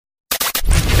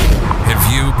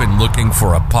you been looking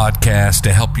for a podcast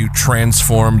to help you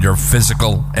transform your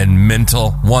physical and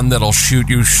mental? One that'll shoot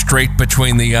you straight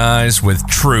between the eyes with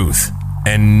truth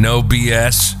and no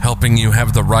BS, helping you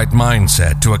have the right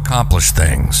mindset to accomplish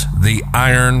things, the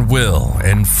iron will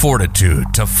and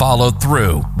fortitude to follow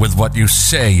through with what you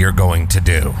say you're going to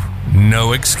do.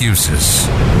 No excuses.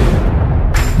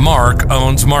 Mark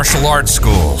owns martial arts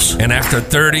schools, and after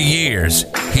 30 years,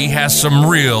 he has some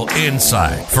real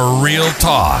insight for real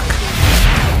talk,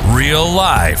 real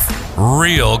life,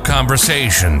 real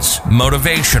conversations,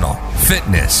 motivational,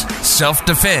 fitness,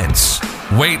 self-defense,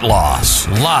 weight loss,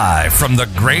 live from the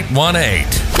Great 1-8.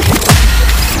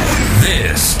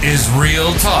 This is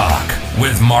Real Talk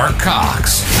with Mark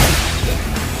Cox.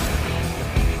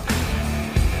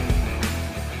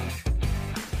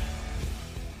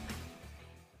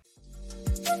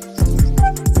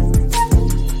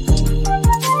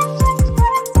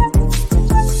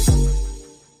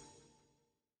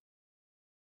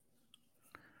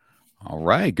 All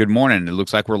right. Good morning. It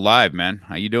looks like we're live, man.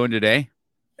 How you doing today?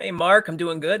 Hey, Mark. I'm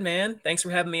doing good, man. Thanks for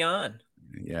having me on.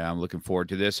 Yeah, I'm looking forward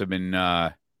to this. I've been,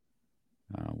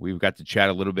 we've got to chat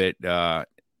a little bit,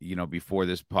 before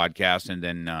this podcast, and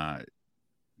then,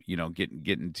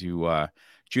 getting to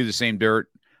chew the same dirt.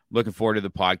 Looking forward to the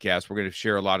podcast. We're going to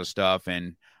share a lot of stuff,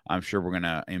 and I'm sure we're going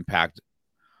to impact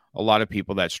a lot of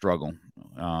people that struggle,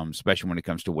 especially when it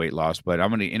comes to weight loss. But I'm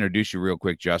going to introduce you real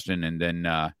quick, Justin, and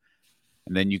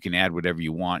then you can add whatever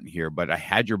you want here. But I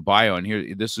had your bio in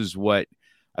here. This is what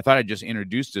I thought I'd just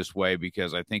introduce this way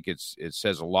because I think it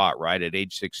says a lot, right? At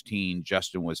age 16,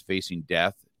 Justin was facing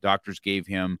death. Doctors gave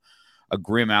him a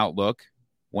grim outlook.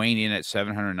 Weighing in at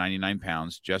 799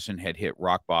 pounds, Justin had hit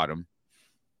rock bottom.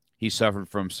 He suffered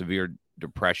from severe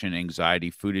depression, anxiety,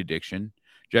 food addiction.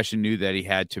 Justin knew that he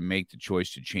had to make the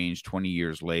choice to change. 20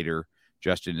 years later,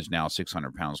 Justin is now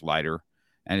 600 pounds lighter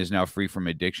and is now free from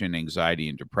addiction, anxiety,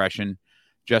 and depression.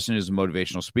 Justin is a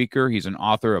motivational speaker. He's an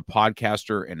author, a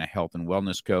podcaster, and a health and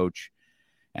wellness coach,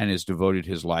 and has devoted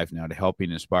his life now to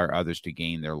helping inspire others to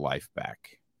gain their life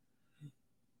back.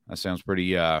 That sounds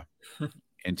pretty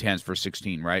intense for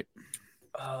 16, right?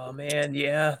 Oh, man.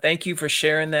 Yeah. Thank you for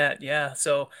sharing that. Yeah.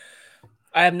 So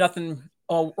I have nothing.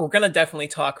 Oh, we're going to definitely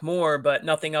talk more, but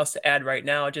nothing else to add right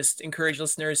now. Just encourage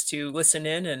listeners to listen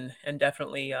in and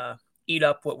definitely eat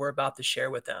up what we're about to share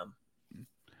with them.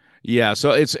 Yeah,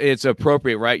 so it's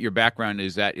appropriate, right? Your background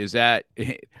is that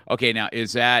okay? Now,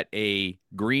 is that a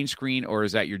green screen or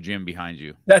is that your gym behind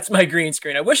you? That's my green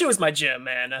screen. I wish it was my gym,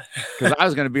 man. Because I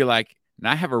was going to be like,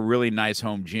 I have a really nice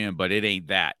home gym, but it ain't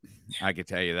that. I can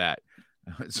tell you that.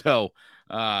 So,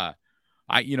 I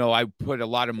put a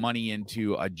lot of money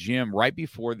into a gym right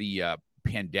before the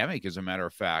pandemic. As a matter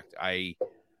of fact,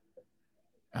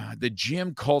 the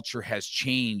gym culture has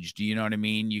changed. You know what I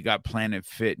mean? You got Planet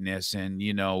Fitness and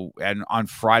on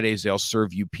Fridays they'll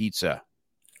serve you pizza.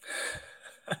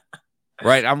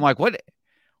 Right. I'm like, what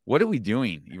are we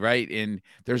doing? Right. And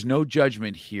there's no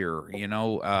judgment here, and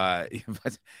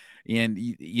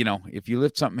if you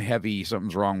lift something heavy,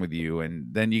 something's wrong with you.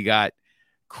 And then you got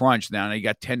Crunch now you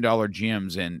got $10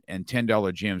 gyms and $10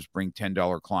 gyms bring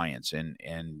 $10 clients. And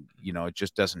it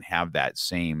just doesn't have that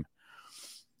same.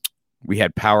 We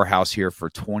had Powerhouse here for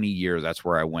 20 years. That's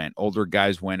where I went. Older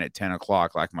guys went at 10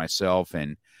 o'clock like myself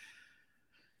and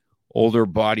older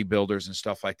bodybuilders and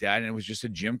stuff like that. And it was just a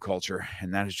gym culture.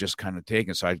 And that is just kind of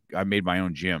taken. So I made my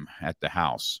own gym at the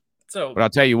house. But I'll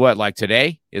tell you what, like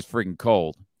today, it's freaking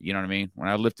cold. You know what I mean? When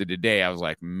I lifted today, I was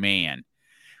like, man,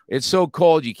 it's so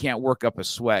cold you can't work up a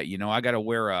sweat. I got to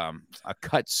wear a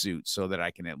cut suit so that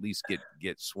I can at least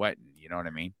get sweating. You know what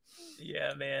I mean?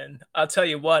 Yeah, man. I'll tell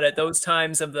you what, at those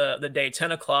times of the day,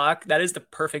 10 o'clock, that is the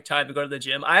perfect time to go to the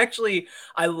gym. I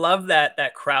love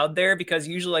that crowd there because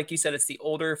usually, like you said, it's the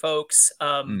older folks.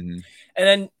 And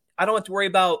then I don't have to worry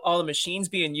about all the machines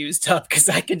being used up because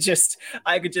I could just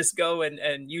go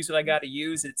and use what I got to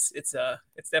use. It's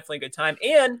definitely a good time.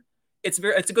 And it's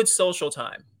a good social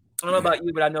time. I don't know about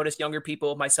you, but I've noticed younger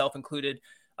people, myself included,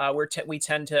 we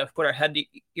tend to put our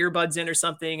earbuds in or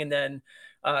something and then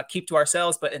keep to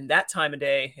ourselves. But in that time of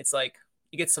day, it's like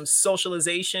you get some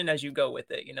socialization as you go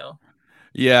with it,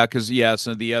 Yeah, because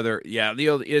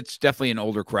it's definitely an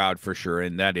older crowd for sure,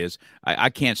 and that is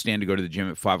I can't stand to go to the gym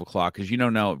at 5 o'clock because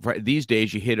these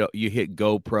days you hit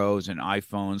GoPros and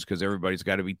iPhones because everybody's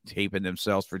got to be taping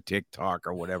themselves for TikTok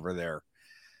or whatever they're,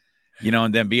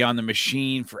 and then be on the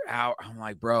machine for hours. I'm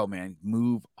like, bro, man,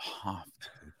 move off.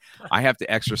 I have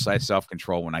to exercise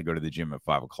self-control when I go to the gym at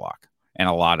 5 o'clock, and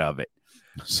a lot of it.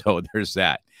 So there's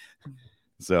that.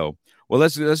 So Well,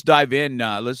 let's dive in.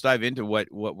 Let's dive into what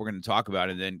we're going to talk about,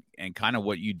 and kind of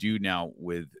what you do now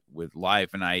with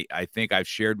life. And I think I've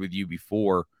shared with you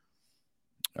before.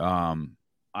 I'm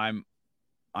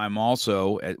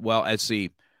also let's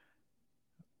see.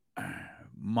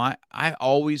 I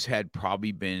always had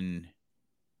probably been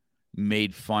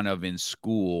made fun of in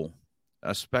school,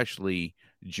 especially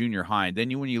junior high. And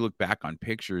then when you look back on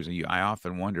pictures, and I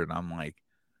often wondered, I'm like,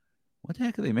 what the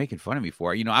heck are they making fun of me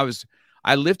for?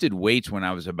 I lifted weights when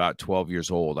I was about 12 years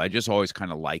old. I just always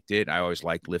kind of liked it. I always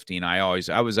liked lifting. I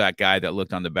was that guy that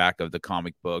looked on the back of the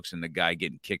comic books and the guy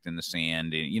getting kicked in the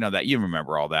sand, and that you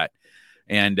remember all that.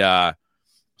 And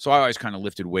so I always kind of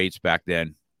lifted weights back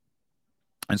then.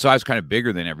 And so I was kind of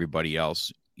bigger than everybody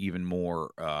else, even more,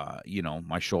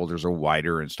 my shoulders are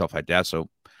wider and stuff like that.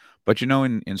 So, but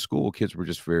in school, kids were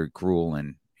just very cruel,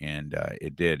 and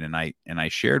it did. And I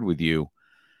shared with you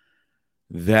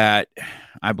that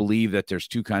I believe that there's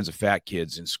two kinds of fat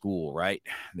kids in school, right?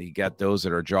 You got those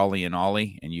that are jolly and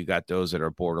ollie, and you got those that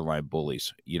are borderline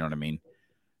bullies. You know what I mean?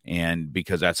 And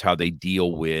because that's how they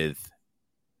deal with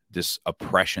this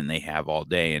oppression they have all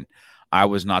day. And I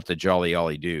was not the jolly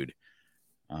ollie dude.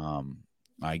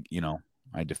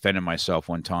 I defended myself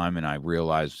one time, and I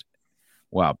realized,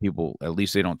 wow, people, at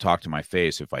least they don't talk to my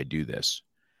face if I do this.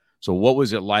 So what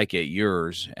was it like at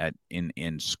yours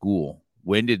in school?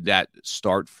 When did that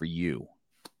start for you?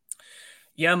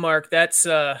 Yeah, Mark, that's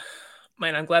man,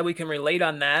 I'm glad we can relate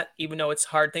on that, even though it's a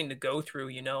hard thing to go through,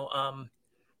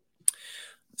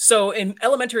 So in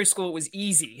elementary school, it was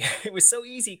easy. It was so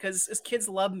easy because kids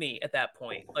loved me at that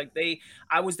point.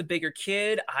 I was the bigger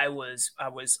kid. I was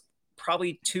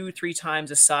probably 2-3 times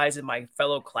the size of my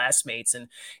fellow classmates, and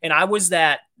I was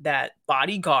that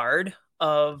bodyguard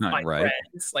of my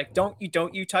friends. Like, don't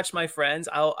you touch my friends.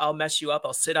 I'll mess you up.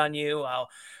 I'll sit on you.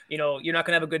 You're not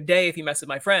gonna have a good day if you mess with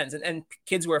my friends. And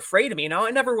kids were afraid of me. Now,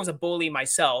 I never was a bully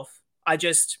myself. I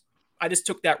just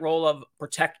took that role of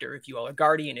protector, if you will, or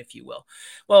guardian, if you will.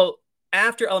 Well,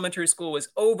 after elementary school was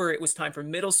over, it was time for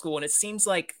middle school. And it seems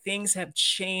like things have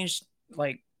changed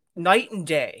like night and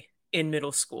day in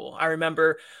middle school. I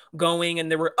remember going,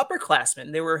 and there were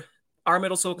upperclassmen. Our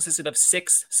middle school consisted of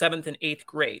 6th, 7th, and 8th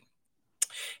grade.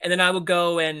 And then I would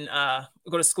go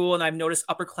to school, and I've noticed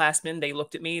upperclassmen, they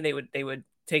looked at me, they would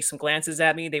take some glances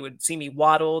at me, they would see me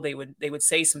waddle, they would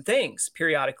say some things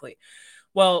periodically.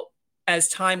 Well, as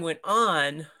time went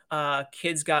on,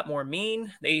 kids got more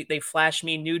mean. They flashed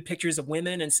me nude pictures of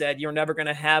women and said, "You're never going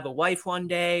to have a wife one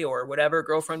day," or whatever,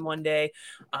 girlfriend one day.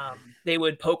 They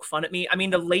would poke fun at me. I mean,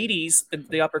 the ladies,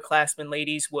 the upperclassmen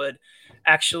ladies, would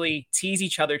actually tease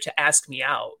each other to ask me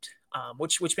out,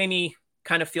 which made me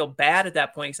kind of feel bad at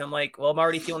that point, because I'm like, well, I'm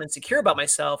already feeling insecure about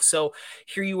myself. So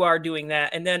here you are doing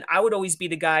that. And then I would always be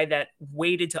the guy that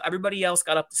waited till everybody else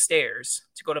got up the stairs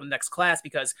to go to the next class,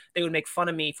 because they would make fun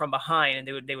of me from behind, and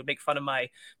they would make fun of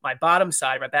my bottom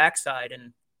side, my backside.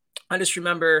 And I just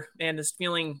remember, man, just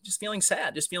feeling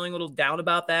sad, just feeling a little down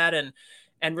about that,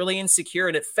 and really insecure.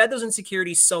 And it fed those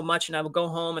insecurities so much. And I would go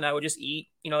home and I would just eat.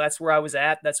 That's where I was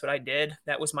at. That's what I did.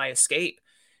 That was my escape.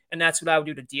 And that's what I would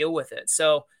do to deal with it.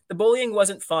 So the bullying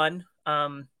wasn't fun.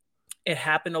 It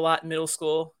happened a lot in middle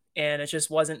school, and it just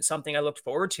wasn't something I looked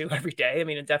forward to every day. I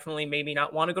mean, it definitely made me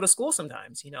not want to go to school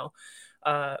sometimes,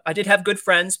 I did have good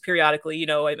friends periodically.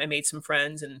 I made some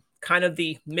friends, and kind of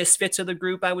the misfits of the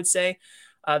group, I would say.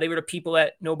 They were the people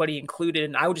that nobody included,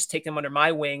 and I would just take them under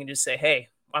my wing and just say, hey,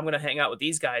 I'm going to hang out with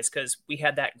these guys because we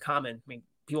had that in common. I mean,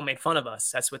 people made fun of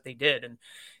us. That's what they did.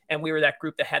 And we were that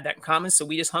group that had that in common. So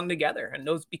we just hung together, and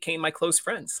those became my close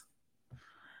friends.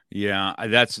 Yeah,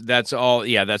 that's all.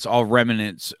 Yeah, that's all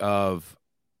remnants of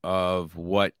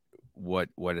what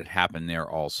had happened there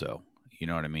also. You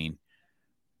know what I mean?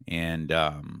 And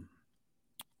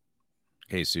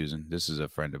hey, Susan, this is a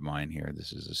friend of mine here.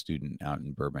 This is a student out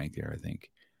in Burbank there, I think.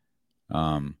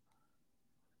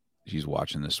 She's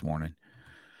watching this morning.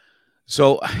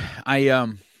 So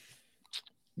I'm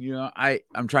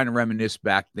trying to reminisce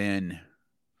back then.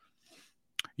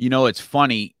 It's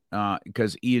funny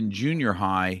because in junior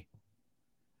high,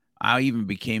 I even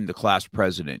became the class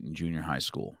president in junior high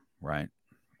school, right?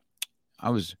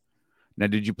 Now,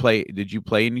 did you play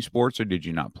any sports, or did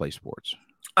you not play sports?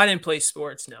 I didn't play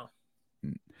sports, no.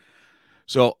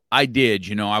 So I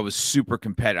did, I was super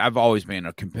competitive. I've always been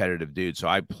a competitive dude. So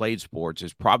I played sports.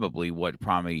 Is probably what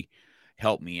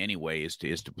helped me anyway, is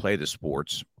to play the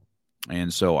sports.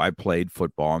 And so I played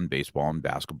football and baseball and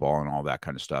basketball and all that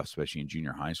kind of stuff, especially in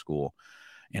junior high school.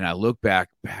 And I look back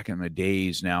in the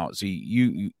days now. See,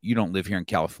 you don't live here in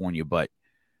California, but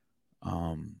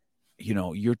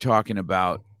you're talking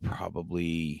about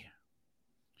probably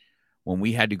when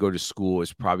we had to go to school,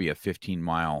 it's probably a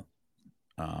 15-mile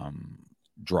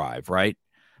drive, right?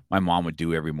 My mom would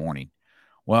do every morning.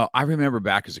 Well, I remember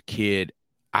back as a kid,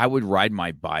 I would ride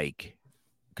my bike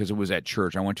because it was at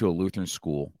church. I went to a Lutheran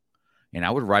school, and I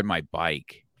would ride my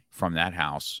bike from that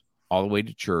house all the way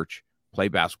to church, play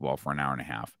basketball for an hour and a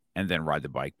half, and then ride the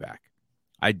bike back.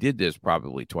 I did this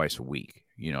probably twice a week,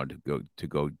 to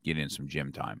go get in some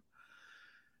gym time.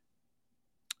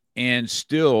 And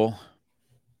still,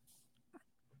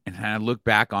 and I look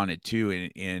back on it too,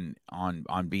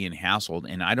 on being hassled,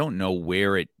 and I don't know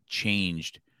where it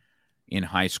changed in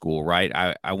high school, right?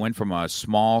 I went from a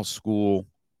small school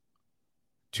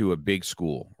to a big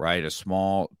school, right? A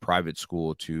small private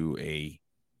school to a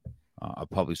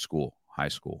public school, high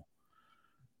school.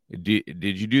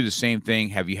 Did you do the same thing?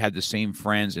 Have you had the same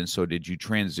friends? And so did you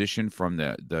transition from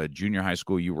the junior high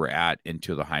school you were at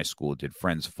into the high school? Did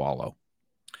friends follow?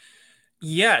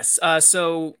 Yes.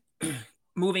 So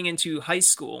moving into high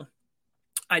school,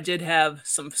 I did have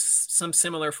some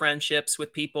similar friendships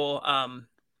with people.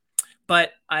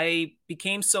 But I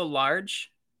became so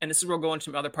large, and this is where we'll go into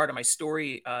another part of my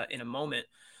story in a moment.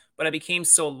 But I became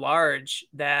so large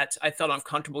that I felt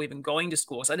uncomfortable even going to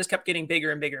school. So I just kept getting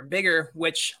bigger and bigger and bigger,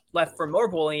 which left for more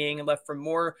bullying and left for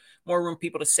more room for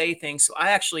people to say things. So I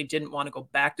actually didn't want to go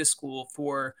back to school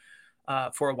for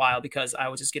a while because I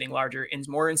was just getting larger and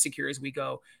more insecure as we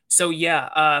go. So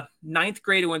yeah, ninth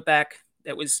grade I went back.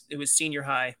 It was senior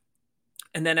high.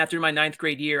 And then after my ninth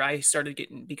grade year, I started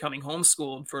becoming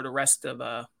homeschooled for the rest of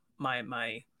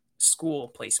my school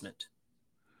placement.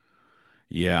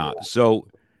 Yeah. So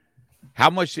how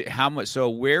much, so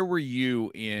where were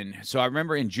you in? So I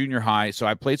remember in junior high, so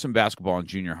I played some basketball in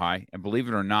junior high, and believe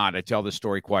it or not, I tell this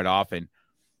story quite often.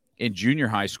 In junior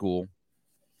high school,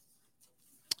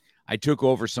 I took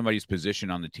over somebody's position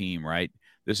on the team, right?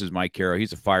 This is Mike Caro.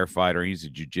 He's a firefighter. He's a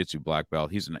jiu-jitsu black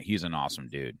belt. He's an awesome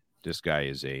dude. This guy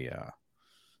is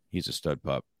he's a stud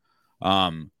pup.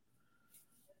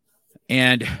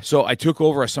 And so I took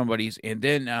over somebody's, and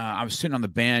then I was sitting on the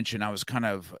bench, and I was kind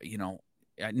of,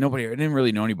 I didn't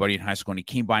really know anybody in high school, and he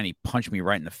came by and he punched me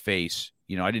right in the face.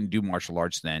 I didn't do martial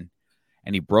arts then,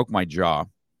 and he broke my jaw,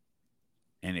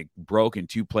 and it broke in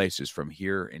two places from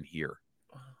here and here.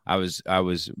 I was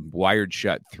wired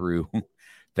shut through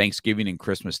Thanksgiving and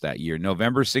Christmas that year,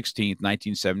 November 16th,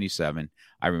 1977.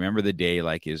 I remember the day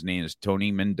like his name is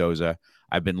Tony Mendoza.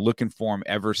 I've been looking for him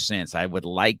ever since. I would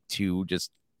like to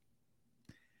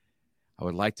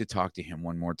talk to him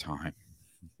one more time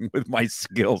with my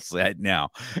skill set now.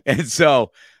 And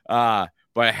so, but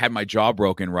I had my jaw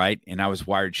broken, right? And I was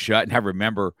wired shut. And I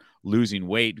remember losing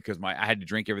weight because I had to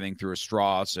drink everything through a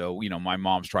straw. So, my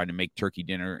mom's trying to make turkey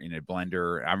dinner in a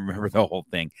blender. I remember the whole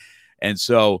thing. And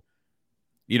so,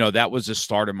 that was the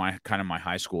start of my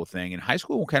high school thing. And high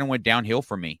school kind of went downhill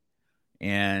for me.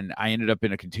 And I ended up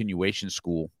in a continuation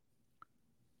school.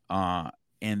 And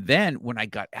then when I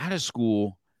got out of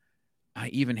school, I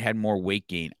even had more weight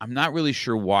gain. I'm not really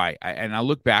sure why. And I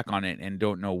look back on it and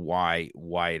don't know why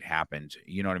it happened.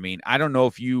 You know what I mean? I don't know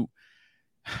if do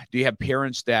you have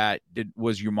parents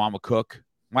was your mom a cook?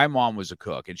 My mom was a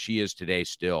cook, and she is today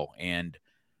still. And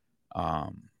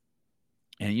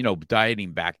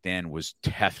dieting back then was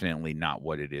definitely not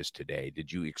what it is today.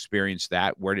 Did you experience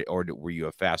that? Were you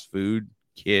a fast food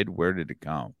kid? Where did it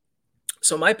come?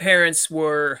 So my parents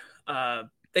were,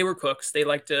 they were cooks. They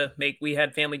liked to we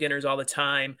had family dinners all the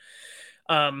time,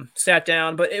 sat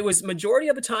down, but it was majority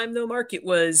of the time though, Mark, it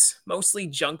was mostly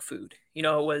junk food. It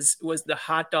was the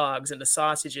hot dogs and the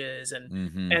sausages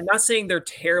and not saying they're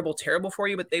terrible for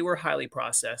you, but they were highly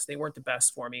processed. They weren't the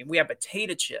best for me. We had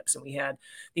potato chips and we had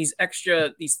these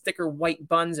thicker white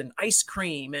buns and ice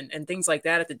cream and things like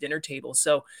that at the dinner table.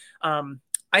 So,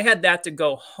 I had that to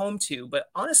go home to, but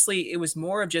honestly, it was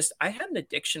more of just, I had an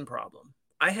addiction problem.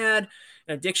 I had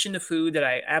an addiction to food that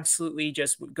I absolutely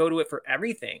just would go to it for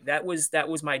everything. That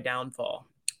was my downfall.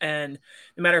 And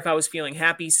no matter if I was feeling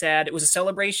happy, sad, it was a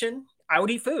celebration, I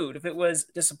would eat food. If it was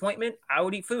disappointment, I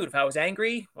would eat food. If I was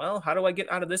angry, well, how do I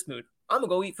get out of this mood? I'm gonna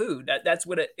go eat food. That's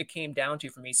what it came down to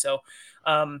for me. So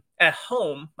at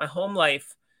home, my home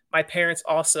life, my parents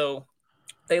also,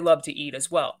 they love to eat as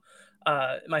well.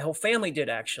 My whole family did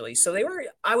actually. So they were,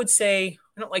 I would say,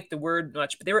 I don't like the word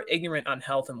much, but they were ignorant on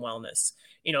health and wellness.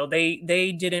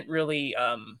 They didn't really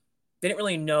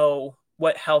know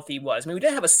what healthy was. I mean, we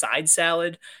did have a side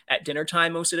salad at dinner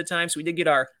time most of the time. So we did get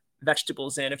our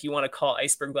vegetables in, if you want to call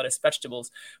iceberg lettuce vegetables,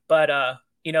 but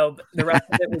the rest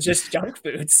of it was just junk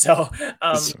food. So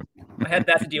I had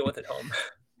that to deal with at home.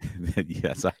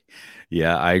 Yes.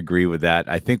 I agree with that.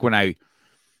 I think when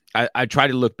I try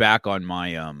to look back on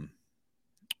my,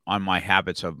 on my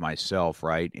habits of myself,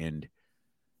 right? And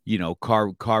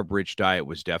carb rich diet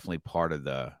was definitely part of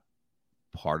the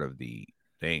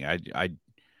thing.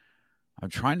 I'm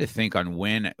trying to think on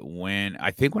when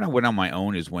I think when I went on my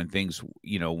own is when things,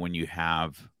 when you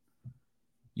have,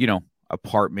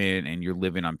 apartment and you're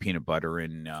living on peanut butter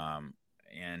and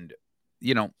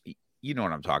you know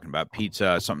what I'm talking about.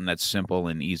 Pizza, something that's simple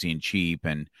and easy and cheap,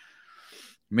 and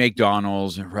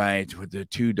McDonald's, right, with the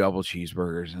 2 double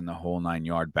cheeseburgers and the whole 9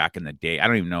 yard back in the day. I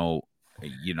don't even know,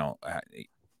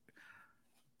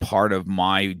 part of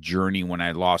my journey when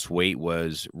I lost weight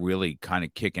was really kind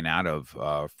of kicking out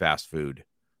of fast food.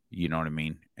 You know what I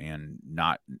mean? And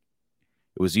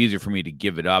it was easier for me to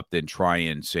give it up than try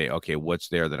and say, okay, what's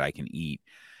there that I can eat?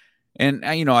 And,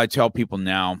 I tell people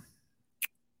now,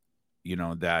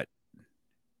 that,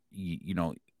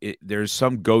 there's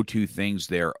some go-to things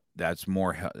there that's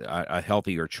more a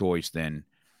healthier choice than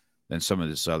some of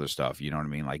this other stuff. You know what I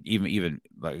mean? Like even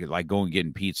like going and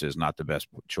getting pizza is not the best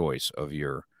choice of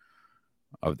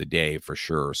the day for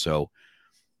sure. So,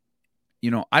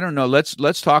 I don't know.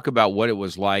 Let's talk about what it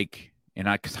was like. And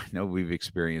cause I know we've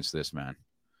experienced this, man.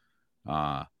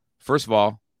 First of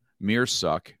all, mirrors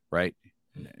suck, right?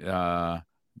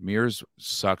 Mirrors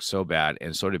suck so bad.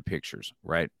 And so did pictures,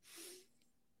 right?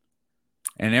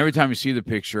 And every time you see the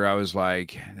picture, I was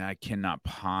like, I cannot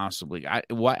possibly. I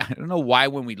don't know why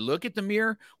when we look at the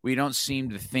mirror, we don't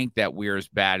seem to think that we're as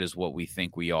bad as what we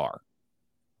think we are.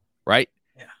 Right?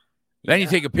 Yeah. Then you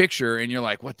take a picture and you're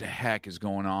like, what the heck is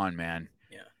going on, man?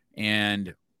 Yeah.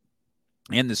 And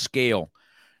the scale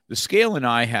and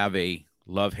I have a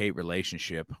love-hate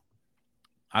relationship.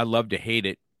 I love to hate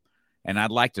it, and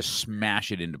I'd like to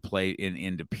smash it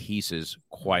into pieces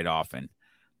quite often.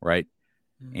 Right?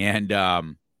 And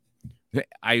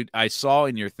I saw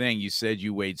in your thing, you said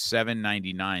you weighed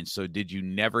 799. So did you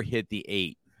never hit the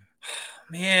 8?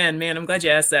 Man, I'm glad you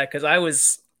asked that, because I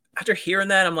was, after hearing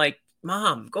that, I'm like,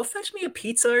 Mom, go fetch me a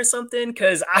pizza or something,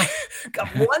 because I got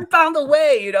 1 pound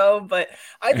away, but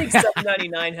I think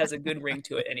 799 has a good ring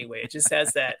to it anyway. It just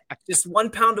has that, just 1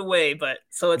 pound away, but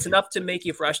so it's enough to make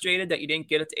you frustrated that you didn't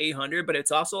get it to 800, but it's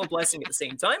also a blessing at the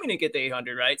same time you didn't get to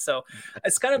 800, right? So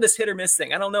it's kind of this hit or miss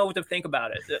thing. I don't know what to think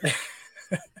about it.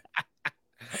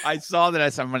 I saw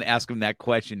that. I'm going to ask him that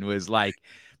question. Was like,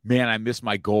 man, I missed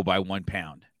my goal by 1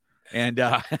 pound, and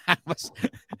that's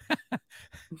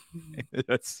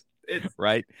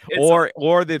right.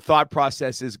 Or the thought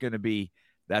process is going to be,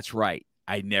 that's right,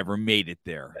 I never made it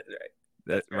there.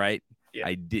 That's right. Yeah.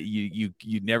 I did. You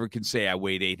never can say I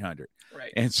weighed 800.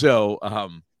 Right. And so,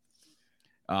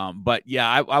 but yeah,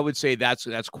 I would say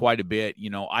that's quite a bit.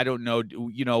 I don't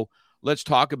know. Let's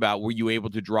talk about. Were you able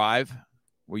to drive?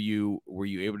 Were you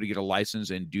able to get a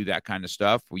license and do that kind of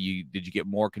stuff? Did you get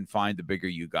more confined the bigger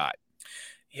you got?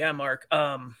 Yeah, Mark.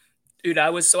 Dude,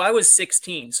 I was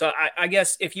 16. So I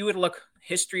guess if you would look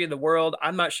history of the world,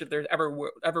 I'm not sure if there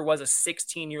ever was a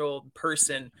 16-year-old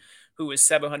person who was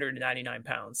 799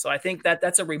 pounds. So I think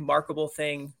that's a remarkable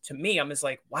thing to me. I'm just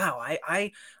like, wow,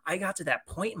 I got to that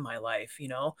point in my life,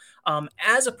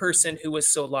 as a person who was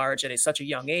so large at such a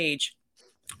young age,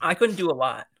 I couldn't do a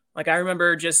lot. Like I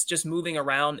remember just moving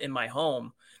around in my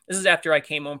home. This is after I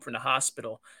came home from the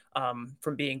hospital,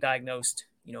 from being diagnosed,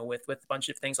 with a bunch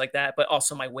of things like that, but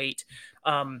also my weight.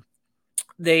 I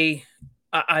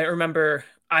remember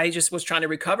I just was trying to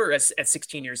recover at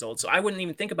 16 years old. So I wouldn't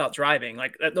even think about driving.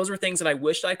 Like those were things that I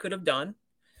wished I could have done,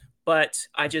 but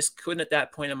I just couldn't at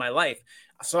that point in my life.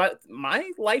 So my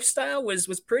lifestyle was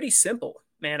pretty simple,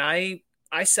 man. I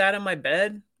sat on my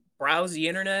bed, browsed the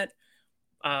internet,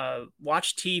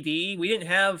 watched TV. We didn't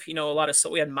have, a lot of,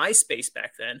 we had MySpace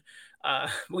back then.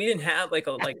 We didn't have like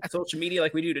social media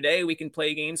like we do today. We can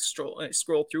play games,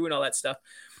 scroll through and all that stuff.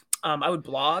 I would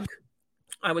blog.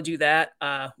 I would do that.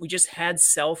 We just had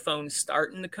cell phones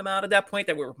starting to come out at that point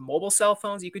that were mobile cell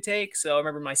phones you could take. So I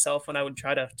remember my cell phone, I would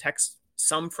try to text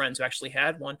some friends who actually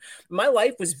had one. My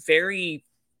life was very,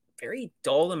 very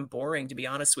dull and boring, to be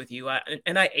honest with you.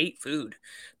 And I ate food,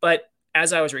 but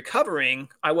as I was recovering,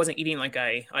 I wasn't eating like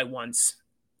I once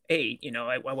ate.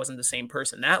 I wasn't the same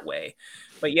person that way.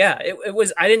 But yeah, it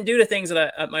was. I didn't do the things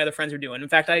that my other friends were doing. In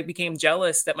fact, I became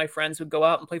jealous that my friends would go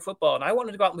out and play football, and I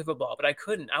wanted to go out and play football, but I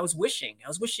couldn't. I was wishing. I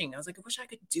was like, I wish I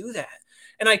could do that,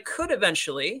 and I could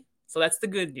eventually. So that's the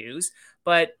good news.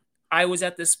 But I was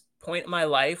at this point in my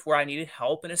life where I needed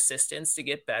help and assistance to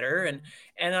get better,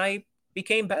 and I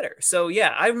became better. So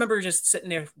yeah, I remember just sitting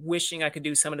there wishing I could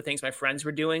do some of the things my friends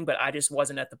were doing, but I just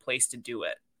wasn't at the place to do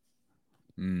it.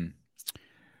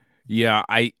 Yeah,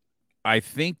 I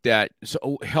think that,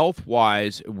 so health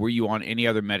wise, were you on any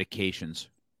other medications?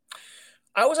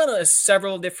 I was on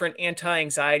several different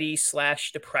anti-anxiety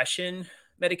 / depression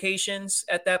medications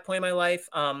at that point in my life.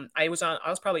 I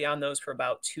was probably on those for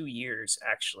about 2 years,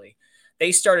 actually.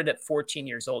 They started at 14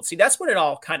 years old. See, that's when it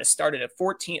all kind of started at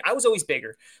 14. I was always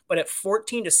bigger, but at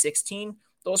 14 to 16,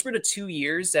 those were the 2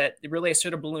 years that really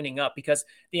started ballooning up because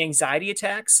the anxiety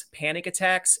attacks, panic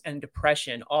attacks, and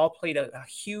depression all played a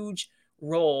huge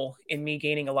role in me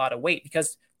gaining a lot of weight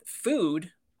because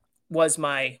food was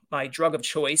my drug of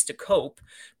choice to cope,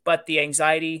 but the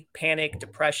anxiety, panic,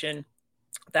 depression,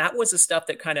 that was the stuff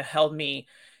that kind of held me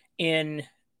in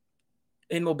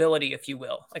immobility, if you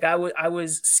will. Like I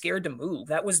was scared to move.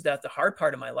 That was the hard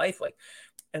part of my life. Like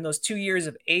in those 2 years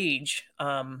of age,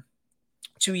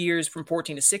 2 years from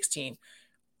 14 to 16,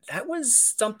 that was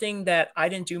something that I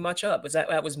didn't do much of. Was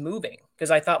that was moving because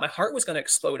I thought my heart was going to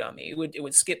explode on me. It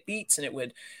would skip beats and it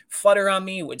would flutter on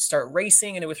me. It would start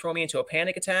racing and it would throw me into a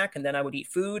panic attack. And then I would eat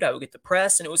food. I would get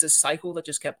depressed, and it was a cycle that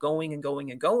just kept going and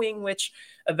going and going, which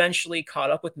eventually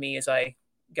caught up with me as I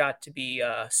got to be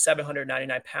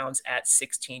 799 pounds at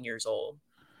 16 years old.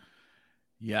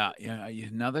 Yeah.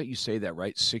 Now that you say that,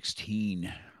 right?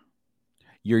 16.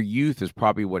 Your youth is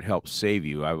probably what helped save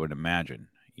you, I would imagine.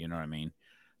 You know what I mean?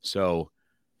 So,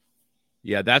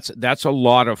 yeah, that's a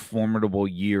lot of formidable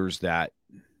years that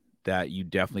you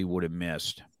definitely would have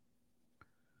missed.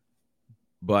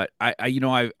 But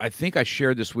I think I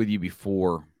shared this with you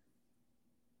before.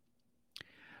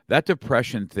 That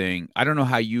depression thing, I don't know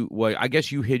how I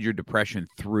guess you hid your depression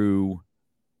through,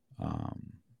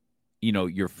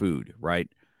 your food, right?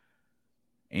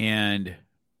 And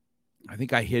I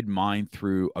think I hid mine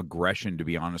through aggression, to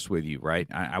be honest with you, right?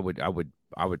 I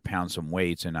would pound some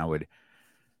weights and I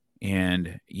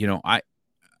don't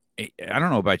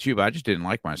know about you, but I just didn't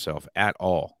like myself at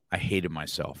all. I hated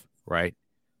myself. Right.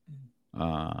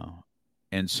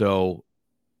 And so,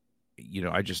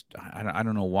 I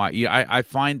don't know why. Yeah. I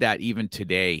find that even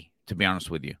today, to be honest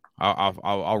with you,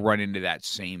 I'll run into that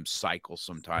same cycle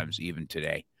sometimes, even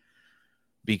today,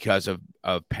 because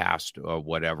of past or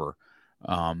whatever.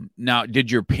 Now, did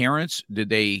your parents,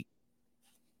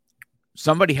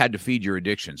 somebody had to feed your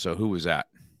addiction. So who was that?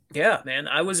 Yeah, man,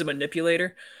 I was a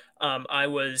manipulator.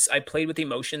 I played with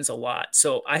emotions a lot.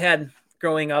 So I had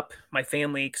growing up, my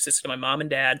family consisted of my mom and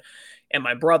dad and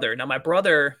my brother. Now my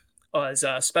brother was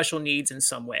special needs in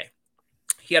some way.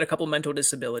 He had a couple mental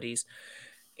disabilities,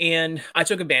 and I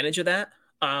took advantage of that.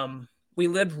 We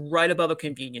lived right above a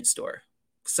convenience store,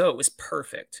 so it was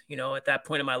perfect. At that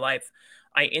point in my life,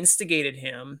 I instigated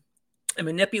him and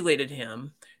manipulated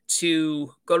him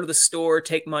to go to the store,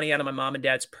 take money out of my mom and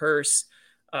dad's purse,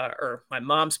 or my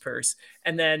mom's purse,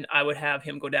 and then I would have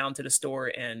him go down to the store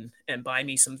and buy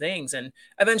me some things. And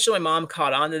eventually, my mom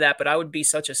caught on to that, but I would be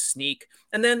such a sneak.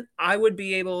 And then I would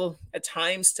be able at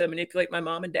times to manipulate my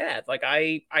mom and dad. Like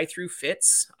I threw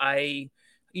fits.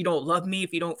 You don't love me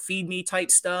if you don't feed me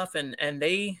type stuff, and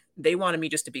they wanted me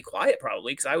just to be quiet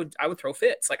probably because I would throw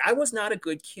fits. Like I was not a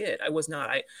good kid. I was not.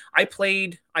 I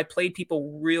played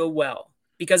people real well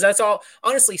because that's all.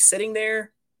 Honestly, sitting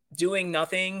there doing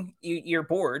nothing, you're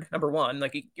bored. Number one,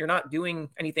 like you're not doing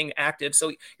anything active,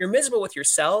 so you're miserable with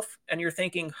yourself, and you're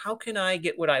thinking, how can I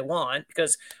get what I want?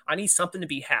 Because I need something to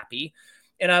be happy.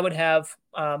 And I would have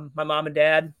my mom and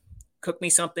dad cook me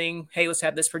something. Hey, let's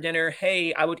have this for dinner.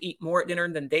 Hey, I would eat more at dinner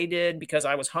than they did because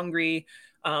I was hungry.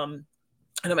 And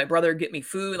then my brother would get me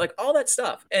food, like all that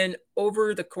stuff. And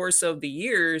over the course of the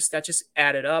years, that just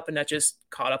added up, and that just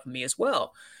caught up with me as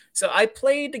well. So I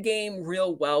played the game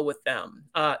real well with them.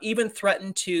 Even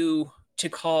threatened to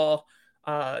call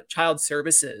child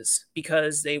services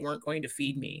because they weren't going to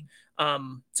feed me.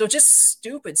 So just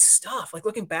stupid stuff. Like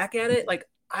looking back at it, like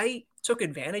I took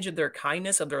advantage of their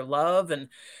kindness, of their love,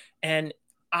 and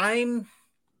I'm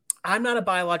not a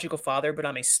biological father, but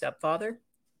I'm a stepfather.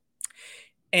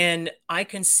 And I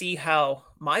can see how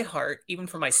my heart, even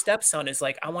for my stepson, is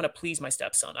like, I want to please my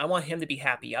stepson. I want him to be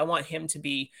happy. I want him to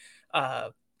be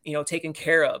taken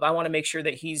care of. I want to make sure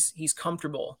that he's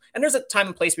comfortable. And there's a time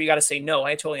and place where you got to say no.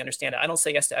 I totally understand it. I don't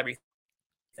say yes to everything.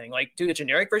 Like, do the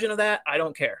generic version of that. I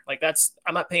don't care. Like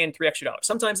I'm not paying $3 extra.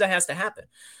 Sometimes that has to happen.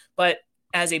 But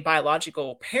as a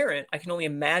biological parent, I can only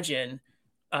imagine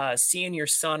seeing your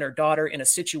son or daughter in a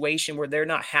situation where they're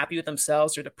not happy with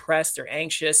themselves, or depressed, or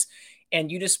anxious, and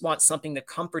you just want something to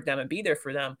comfort them and be there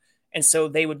for them. And so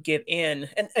they would give in.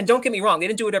 And don't get me wrong, they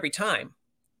didn't do it every time.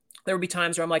 There would be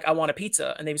times where I'm like, I want a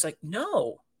pizza. And they was like,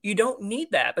 no, you don't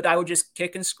need that. But I would just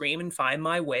kick and scream and find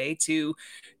my way to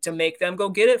make them go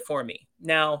get it for me.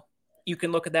 Now, you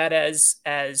can look at that as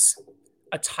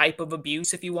a type of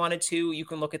abuse if you wanted to. You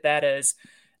can look at that as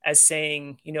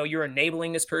saying, you're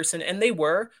enabling this person. And they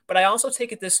were. But I also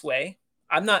take it this way.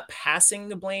 I'm not passing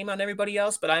the blame on everybody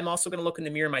else, but I'm also going to look in the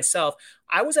mirror myself.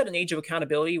 I was at an age of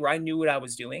accountability where I knew what I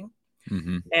was doing.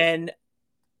 Mm-hmm. And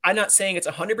I'm not saying it's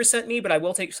 100% me, but I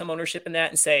will take some ownership in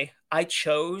that and say, I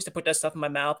chose to put that stuff in my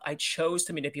mouth. I chose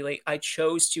to manipulate. I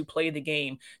chose to play the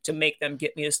game to make them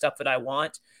get me the stuff that I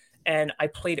want. And I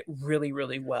played it really,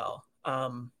 really well.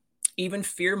 Even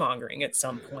fear mongering at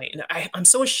some point. And I'm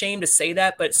so ashamed to say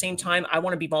that, but at the same time, I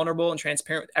want to be vulnerable and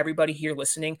transparent with everybody here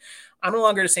listening. I'm no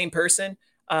longer the same person.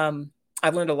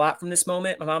 I've learned a lot from this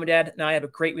moment. My mom and dad and I have a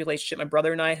great relationship. My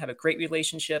brother and I have a great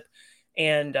relationship.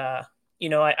 And,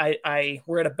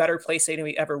 we're at a better place than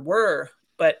we ever were.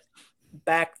 But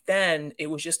back then, it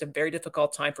was just a very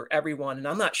difficult time for everyone. And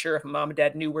I'm not sure if mom and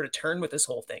dad knew where to turn with this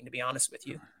whole thing, to be honest with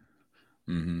you.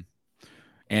 Mm-hmm.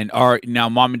 And now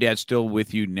mom and dad still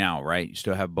with you now, right? You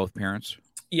still have both parents?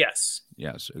 Yes.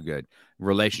 Yes. Good.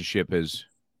 Relationship has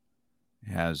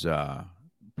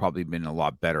probably been a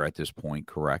lot better at this point,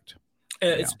 correct?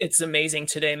 It's amazing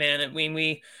today, man. I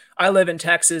mean, I live in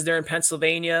Texas. They're in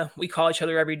Pennsylvania. We call each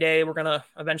other every day. We're going to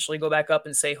eventually go back up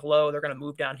and say hello. They're going to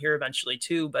move down here eventually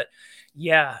too. But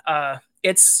yeah,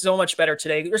 it's so much better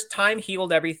today. There's time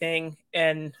healed everything.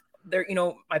 And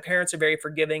my parents are very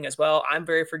forgiving as well. I'm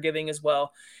very forgiving as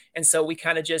well. And so we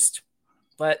kind of just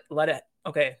let it,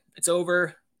 okay, it's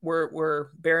over. We're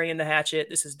burying the hatchet.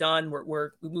 This is done.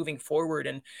 We're moving forward.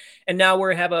 And now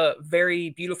we have a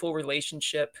very beautiful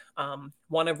relationship,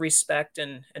 one of respect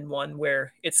and one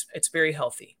where it's very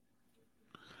healthy.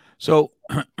 So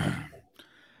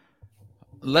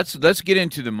let's get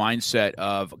into the mindset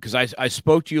of, because I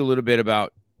spoke to you a little bit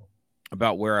about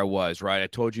where I was, right? I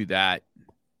told you that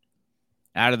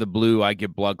out of the blue, I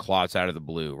get blood clots out of the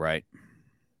blue, right?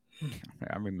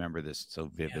 I remember this so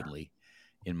vividly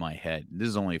in my head. This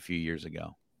is only a few years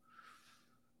ago.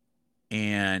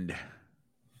 And,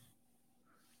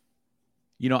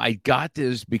 I got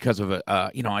this because of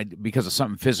because of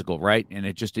something physical, right? And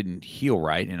it just didn't heal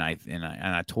right. And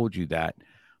I told you that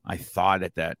I thought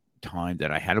at that time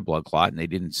that I had a blood clot, and they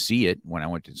didn't see it when I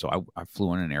went to, so I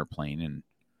flew on an airplane, and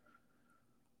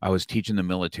I was teaching the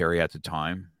military at the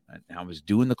time. And I was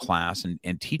doing the class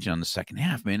and teaching on the second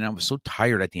half, man. And I was so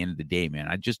tired at the end of the day, man.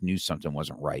 I just knew something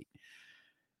wasn't right.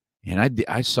 And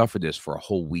I suffered this for a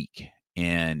whole week.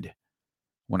 And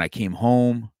when I came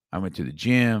home, I went to the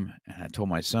gym, and I told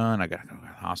my son, I got to go to the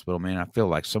hospital, man. I feel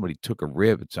like somebody took a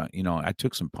rib. It's, I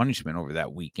took some punishment over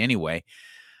that week anyway.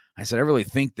 I said, I really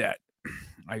think that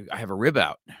I have a rib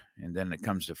out. And then it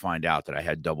comes to find out that I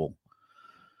had double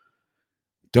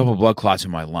blood clots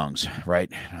in my lungs, right?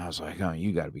 And I was like, oh,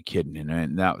 you got to be kidding.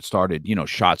 And that started,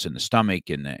 shots in the stomach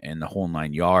and the whole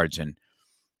 9 yards.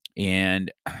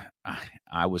 And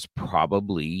I was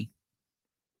probably,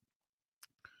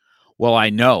 well, I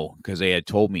know, because they had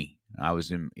told me I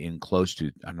was in close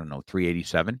to,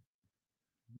 387.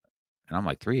 And I'm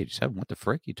like, 387? What the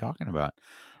frick are you talking about?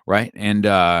 Right. And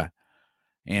I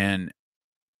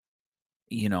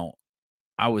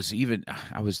was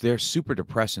there super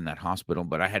depressed in that hospital,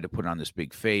 but I had to put on this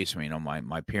big face. I mean,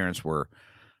 my parents were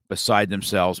beside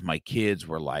themselves. My kids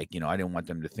were like, I didn't want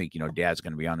them to think, dad's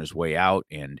going to be on his way out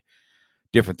and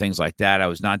different things like that. I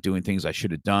was not doing things I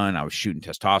should have done. I was shooting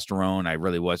testosterone. I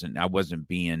really wasn't. I wasn't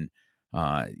being,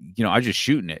 I was just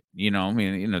shooting it,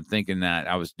 thinking that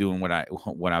I was doing what I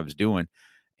was doing.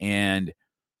 And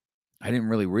I didn't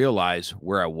really realize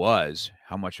where I was,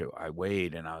 how much I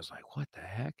weighed. And I was like, what the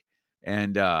heck?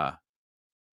 And, and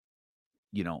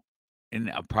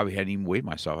I probably hadn't even weighed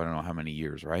myself. I don't know how many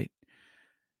years. Right.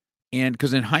 And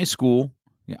because in high school,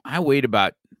 I weighed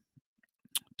about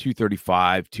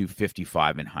 235,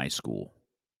 255 in high school,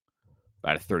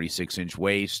 about a 36-inch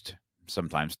waist,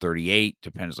 sometimes 38,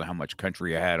 depends on how much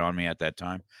country I had on me at that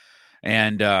time.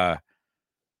 And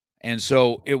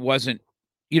so it wasn't,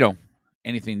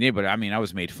 anything new, but I mean, I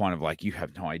was made fun of, like, you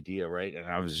have no idea. Right. And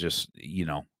I was just,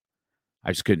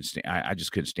 I just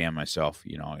couldn't stand myself,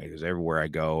 because everywhere I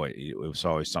go, it was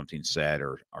always something said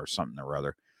or something or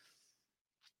other.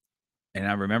 And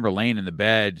I remember laying in the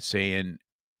bed saying,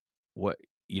 what,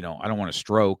 I don't want to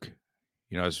stroke,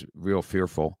 I was real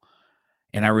fearful.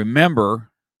 And I remember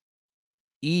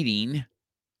eating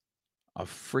a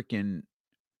freaking,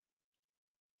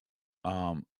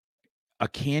 a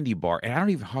candy bar. And I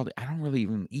don't really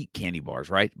even eat candy bars.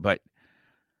 Right. But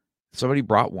somebody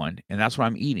brought one, and that's what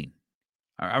I'm eating.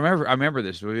 I remember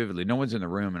this vividly. No one's in the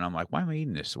room, and I'm like, why am I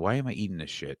eating this? Why am I eating this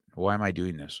shit? Why am I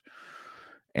doing this?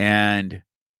 And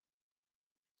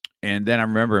then I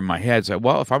remember in my head, it's like,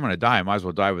 well, if I'm going to die, I might as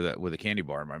well die with a candy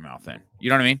bar in my mouth then. You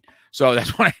know what I mean? So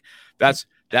that's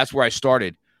where I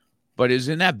started. But is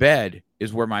in that bed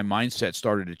is where my mindset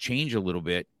started to change a little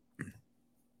bit.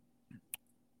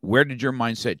 where did your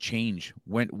mindset change?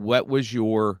 What was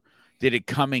did it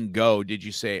come and go? Did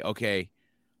you say, okay,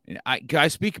 I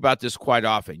speak about this quite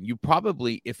often. You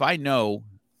probably, if I know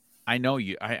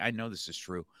you, I know this is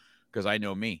true because I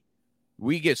know me.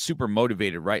 We get super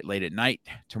motivated right late at night.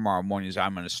 Tomorrow morning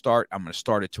I'm going to start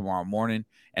it tomorrow morning.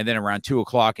 And then around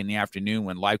 2:00 in the afternoon,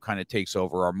 when life kind of takes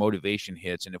over, our motivation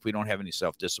hits. And if we don't have any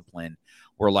self-discipline,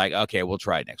 we're like, okay, we'll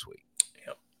try it next week.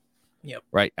 Yep.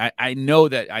 Right. I know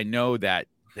that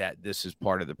this is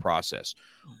part of the process.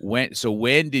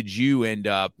 When did you end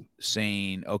up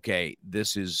saying, okay,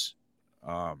 this is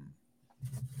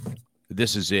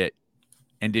it?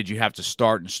 And did you have to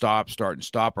start and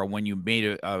stop, or when you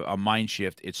made a mind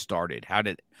shift, it started?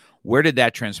 Where did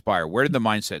that transpire? Where did the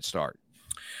mindset start?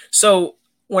 So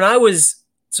when I was,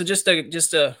 just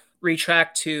to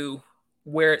retract to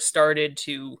where it started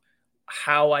to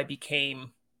how I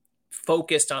became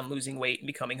focused on losing weight and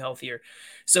becoming healthier.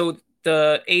 So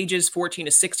the ages 14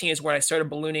 to 16 is when I started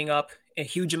ballooning up a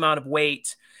huge amount of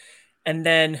weight. And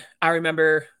then I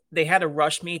remember they had to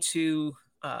rush me to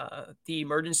the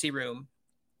emergency room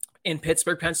in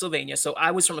Pittsburgh, Pennsylvania. So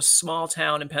I was from a small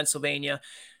town in Pennsylvania.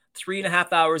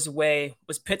 3.5 hours away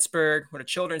was Pittsburgh, with a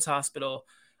children's hospital.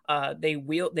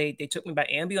 They took me by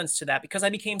ambulance to that because I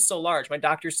became so large. My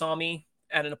doctor saw me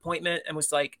at an appointment and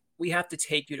was like, we have to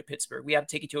take you to Pittsburgh. We have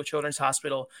to take you to a children's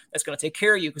hospital that's going to take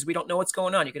care of you because we don't know what's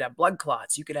going on. You could have blood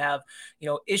clots. You could have,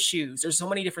 issues. There's so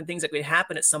many different things that could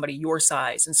happen at somebody your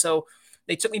size. And so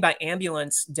they took me by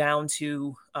ambulance down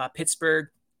to Pittsburgh,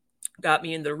 got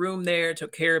me in the room there,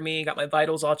 took care of me, got my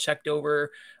vitals all checked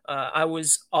over. I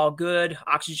was all good,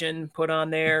 oxygen put on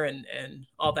there and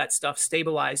all that stuff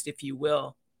stabilized, if you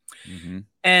will. Mm-hmm.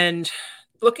 And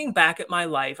looking back at my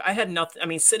life, I had nothing. I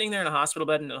mean, sitting there in a hospital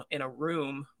bed in a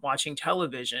room watching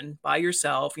television by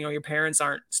yourself, your parents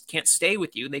can't stay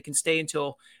with you. They can stay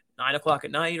until 9:00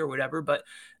 at night or whatever, but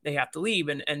they have to leave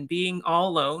and being all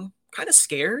alone, kind of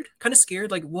scared,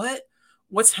 like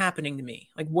what's happening to me?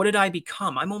 Like, what did I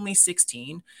become? I'm only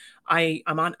 16.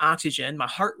 I'm on oxygen. My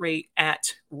heart rate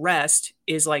at rest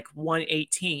is like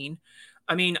 118.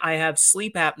 I mean, I have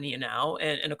sleep apnea now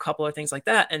and a couple of things like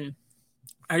that. And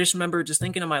I just remember just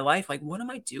thinking of my life, like, what am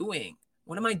I doing?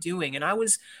 What am I doing? And I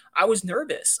was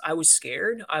nervous. I was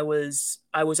scared. I was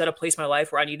at a place in my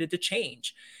life where I needed to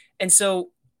change. And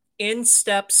so in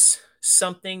steps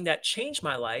something that changed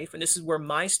my life, and this is where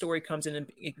my story comes in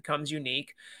and it becomes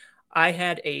unique. I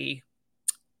had a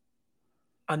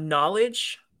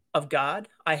knowledge of God.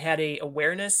 I had a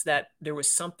awareness that there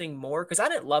was something more because I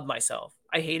didn't love myself.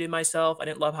 I hated myself. I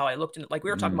didn't love how I looked. Like we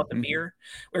were talking about the mirror.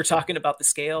 We were talking about the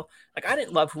scale. Like I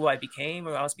didn't love who I became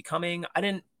or I was becoming. I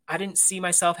didn't see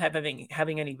myself having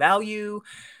any value.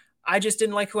 I just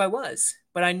didn't like who I was.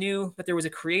 But I knew that there was a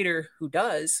creator who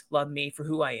does love me for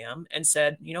who I am and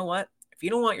said, you know what? If you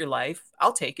don't want your life,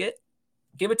 I'll take it.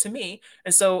 Give it to me.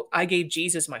 And so I gave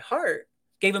Jesus my heart,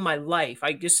 gave him my life.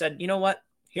 I just said, you know what?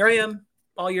 Here I am,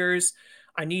 all yours.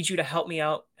 I need you to help me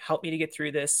out, help me to get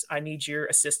through this. I need your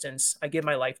assistance. I give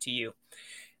my life to you.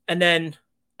 And then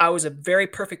I was a very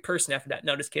perfect person after that.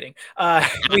 No, just kidding.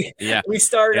 We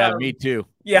start. Yeah, me too.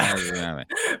 Yeah.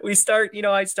 We start,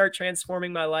 I start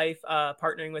transforming my life,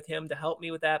 partnering with him to help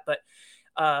me with that. But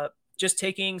just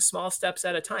taking small steps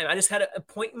at a time. I just had a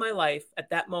point in my life at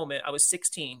that moment. I was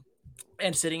 16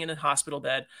 and sitting in a hospital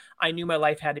bed. I knew my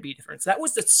life had to be different. So that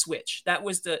was the switch. That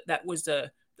was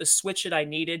the switch that I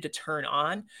needed to turn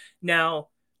on. Now,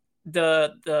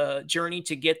 the journey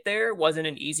to get there wasn't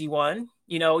an easy one.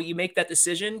 You make that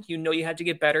decision, you had to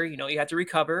get better, you had to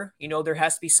recover, there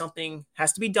has to be something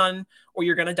has to be done or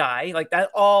you're going to die. Like that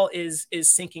all is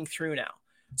sinking through now.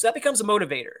 So that becomes a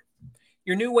motivator.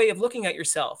 Your new way of looking at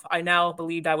yourself. I now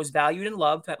believed I was valued and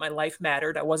loved, that my life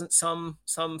mattered. I wasn't some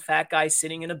fat guy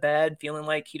sitting in a bed feeling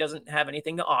like he doesn't have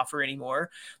anything to offer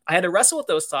anymore. I had to wrestle with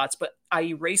those thoughts, but I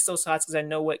erased those thoughts because I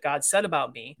know what God said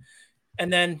about me.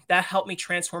 And then that helped me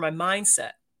transform my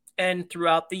mindset. And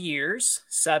throughout the years,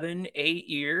 7, 8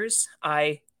 years,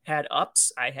 I had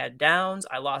ups, I had downs.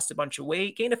 I lost a bunch of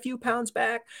weight, gained a few pounds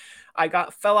back. I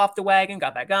fell off the wagon,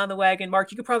 got back on the wagon.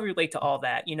 Mark, you could probably relate to all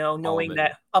that, knowing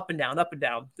that up and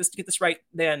down. Just to get this right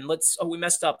then. We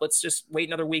messed up. Let's just wait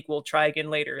another week. We'll try again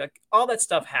later. Like all that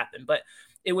stuff happened. But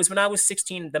it was when I was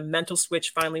 16, the mental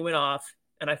switch finally went off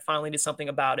and I finally did something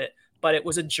about it. But it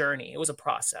was a journey. It was a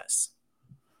process.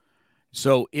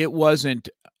 So it wasn't,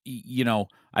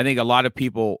 I think a lot of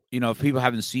people, if people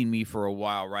haven't seen me for a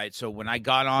while, right? So when I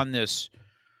got on this,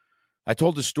 I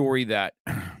told the story that,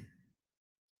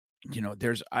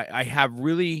 I have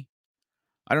really,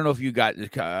 I don't know if you got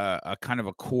a kind of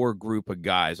a core group of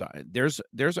guys. I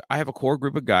have a core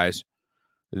group of guys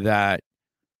that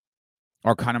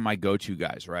are kind of my go-to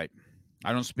guys, right?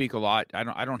 I don't speak a lot.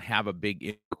 I don't have a big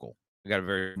inner circle. I got a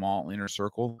very small inner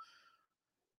circle.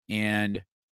 And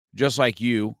just like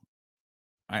you,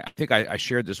 I think I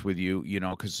shared this with you,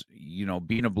 because,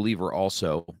 being a believer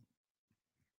also,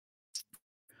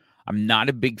 I'm not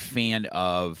a big fan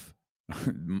of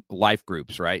life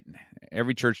groups, right?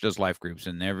 Every church does life groups,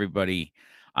 and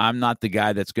I'm not the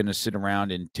guy that's going to sit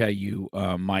around and tell you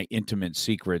my intimate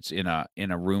secrets in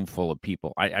a room full of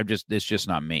people. It's just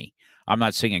not me. I'm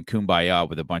not singing Kumbaya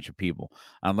with a bunch of people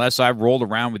unless I've rolled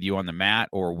around with you on the mat,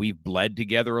 or we've bled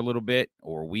together a little bit,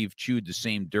 or we've chewed the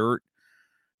same dirt.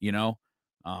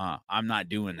 I'm not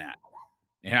doing that.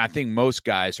 And I think most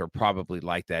guys are probably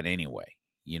like that anyway,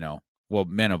 well,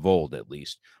 men of old at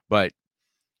least. But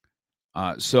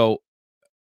so,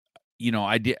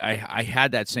 I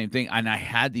had that same thing, and I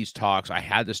had these talks. I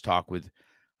had this talk with,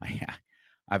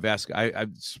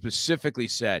 I've specifically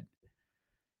said,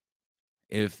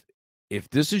 if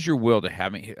this is your will to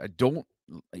have me, don't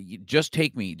just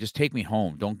take me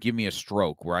home. Don't give me a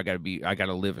stroke where I got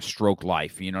to live a stroke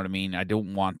life. You know what I mean? I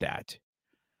don't want that.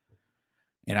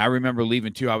 And I remember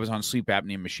leaving too. I was on sleep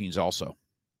apnea machines also.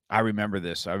 I remember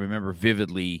this. I remember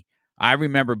vividly. I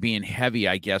remember being heavy,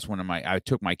 I guess, I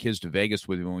took my kids to Vegas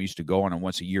with me when we used to go on a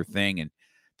once a year thing. And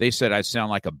they said I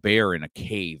sound like a bear in a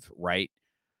cave, right?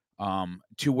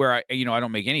 To where I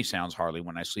don't make any sounds hardly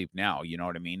when I sleep now. You know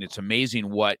what I mean? It's amazing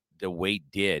what the weight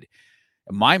did.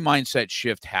 My mindset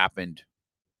shift happened.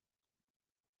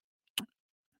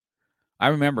 I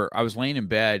remember I was laying in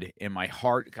bed and my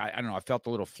heart, I don't know, I felt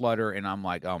a little flutter, and I'm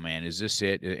like, oh man, is this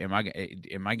it? Am I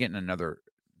getting another,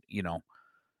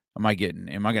 am I going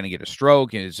to get a stroke?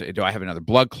 Do I have another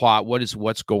blood clot?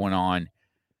 What's going on?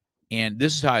 And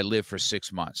this is how I lived for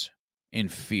 6 months in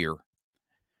fear.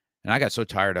 And I got so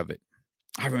tired of it.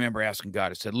 I remember asking God,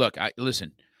 I said, look,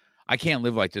 listen, I can't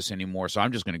live like this anymore. So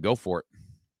I'm just going to go for it,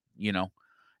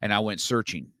 and I went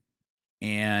searching.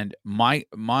 And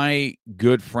my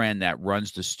good friend that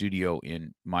runs the studio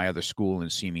in my other school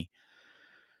in Simi,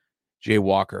 Jay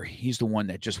Walker, he's the one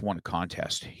that just won a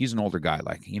contest. He's an older guy,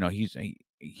 like, he's in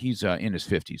his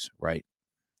 50s, right?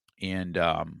 And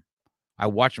I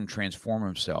watched him transform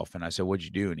himself, and I said, "What'd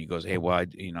you do?" And he goes, "Hey, well, I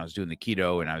was doing the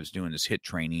keto, and I was doing this HIIT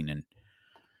training." And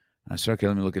I said, "Okay,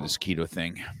 let me look at this keto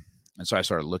thing." And so I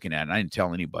started looking at it. And I didn't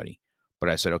tell anybody, but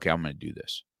I said, "Okay, I'm going to do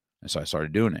this." And so I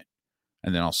started doing it.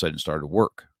 And then all of a sudden it started to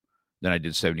work. Then I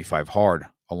did 75 hard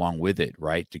along with it,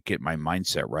 right, to get my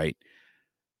mindset right.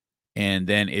 And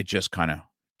then it just kind of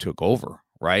took over,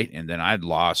 right? And then I'd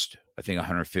lost, I think,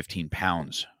 115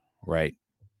 pounds, right?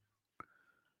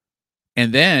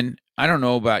 And then I don't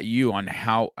know about you on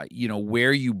how,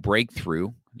 where you break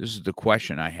through. This is the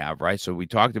question I have, right? So we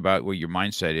talked about where your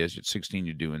mindset is. At 16,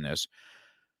 you're doing this.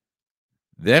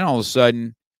 Then all of a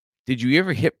sudden, did you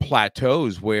ever hit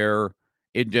plateaus where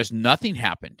it just nothing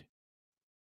happened,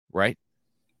 right?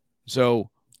 So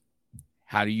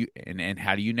how do you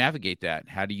navigate that?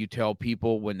 How do you tell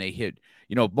people when they hit,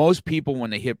 most people when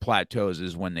they hit plateaus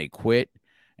is when they quit,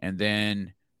 and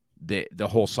then the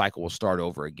whole cycle will start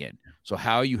over again. So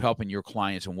how are you helping your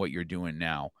clients and what you're doing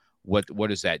now? What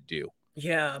does that do?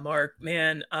 Yeah, Mark,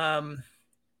 man.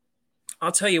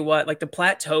 I'll tell you what, like the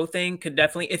plateau thing could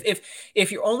definitely,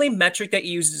 if your only metric that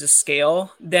you use is a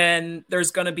scale, then there's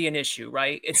going to be an issue,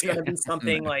 right? It's going to be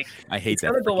something like, I hate it's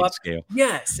that going to go up. Scale.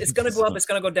 Yes, it's going to go up. It's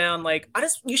going to go down. Like,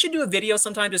 you should do a video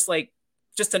sometime, just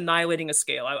annihilating a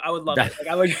scale. I would love it. Like,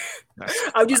 I would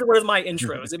use it as my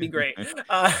intros. It'd be great.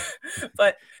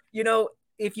 But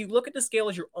if you look at the scale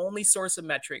as your only source of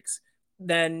metrics,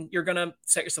 then you're going to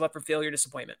set yourself up for failure,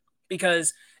 disappointment,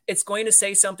 because it's going to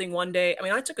say something one day. I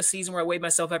mean, I took a season where I weighed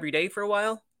myself every day for a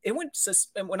while. It went,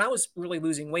 when I was really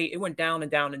losing weight, it went down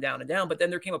and down and down and down. But then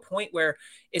there came a point where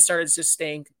it started just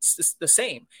staying the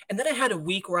same. And then I had a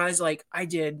week where I was like, I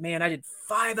did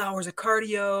 5 hours of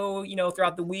cardio,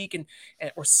 throughout the week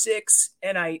or 6.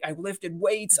 And I lifted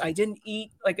weights. I didn't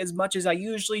eat like as much as I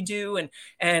usually do.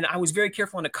 And I was very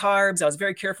careful on the carbs. I was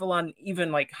very careful on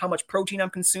even like how much protein I'm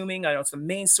consuming. I know it's the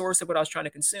main source of what I was trying to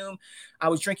consume. I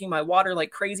was drinking my water like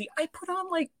crazy. I put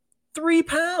on like 3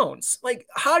 pounds. Like,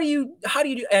 how do you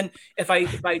do? And if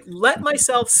I let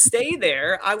myself stay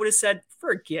there, I would have said,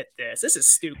 forget this. This is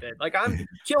stupid. Like, I'm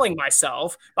killing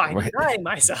myself by denying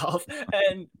myself.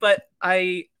 But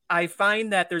I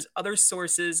find that there's other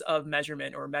sources of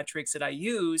measurement or metrics that I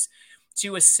use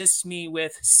to assist me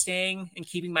with staying and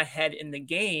keeping my head in the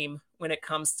game when it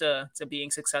comes to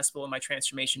being successful in my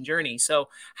transformation journey. So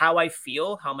how I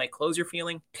feel, how my clothes are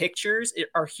feeling, pictures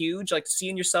are huge. Like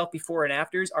seeing yourself before and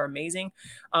afters are amazing.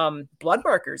 Blood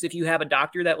markers. If you have a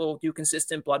doctor that will do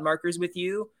consistent blood markers with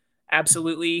you,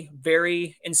 absolutely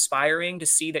very inspiring to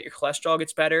see that your cholesterol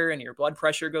gets better and your blood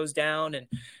pressure goes down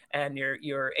and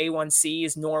your A1C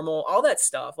is normal, all that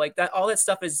stuff like that. All that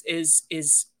stuff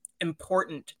is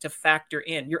important to factor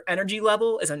in. Your energy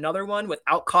level is another one.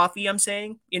 Without coffee, I'm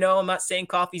saying, I'm not saying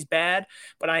coffee's bad,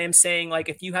 but I am saying, like,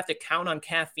 if you have to count on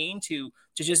caffeine to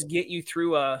just get you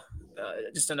through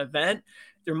just an event,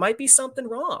 there might be something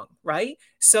wrong, right?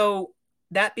 So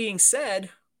that being said,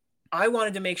 I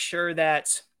wanted to make sure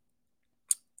that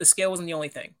the scale wasn't the only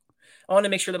thing. I wanted to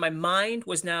make sure that my mind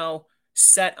was now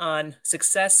set on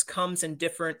success comes in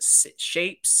different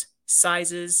shapes,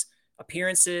 sizes,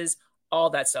 appearances, all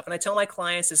that stuff. And I tell my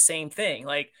clients the same thing.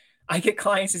 Like, I get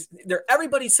clients,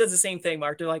 everybody says the same thing,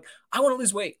 Mark. They're like, I want to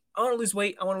lose weight. I want to lose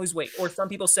weight. I want to lose weight. Or some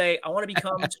people say, I want to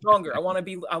become stronger. I want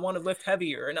to lift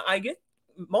heavier. And I get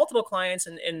multiple clients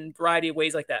in a variety of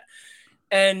ways like that.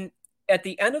 And at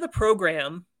the end of the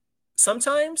program,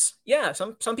 sometimes, yeah,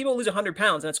 some people lose 100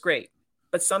 pounds, and that's great.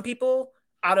 But some people,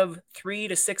 out of 3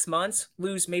 to 6 months,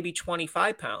 lose maybe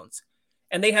 25 pounds,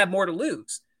 and they have more to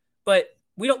lose. But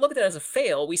we don't look at that as a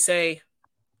fail. We say,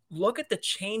 look at the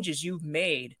changes you've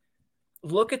made.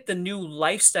 Look at the new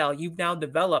lifestyle you've now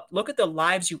developed. Look at the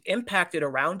lives you impacted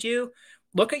around you.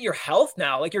 Look at your health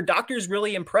now. Like, your doctor's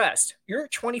really impressed. You're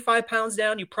 25 pounds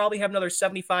down. You probably have another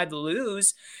 75 to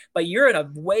lose, but you're in a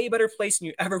way better place than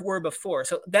you ever were before.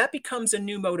 So that becomes a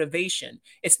new motivation.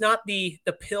 It's not the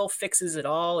pill fixes it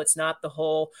all. It's not the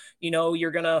whole,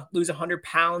 you're going to lose 100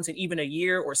 pounds in even a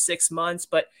year or 6 months,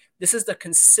 but this is the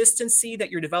consistency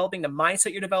that you're developing, the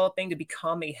mindset you're developing to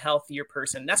become a healthier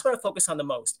person. And that's what I focus on the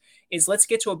most, is let's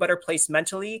get to a better place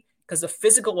mentally, because the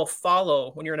physical will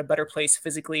follow when you're in a better place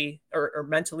physically or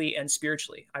mentally and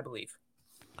spiritually, I believe.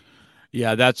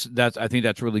 Yeah, that's I think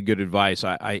that's really good advice.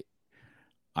 I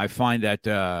find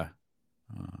that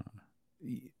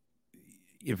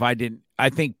I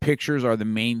think pictures are the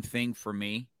main thing for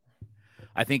me.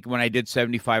 I think when I did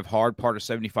 75 hard, part of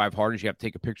 75 hard is you have to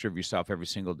take a picture of yourself every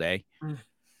single day.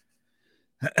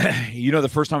 The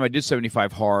first time I did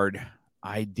 75 hard,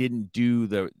 I didn't do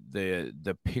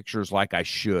the pictures like I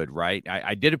should, right?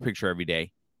 I did a picture every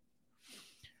day.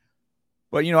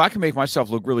 But, I can make myself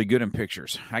look really good in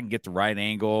pictures. I can get the right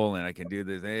angle, and I can do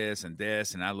this,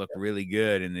 and I look really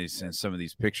good in some of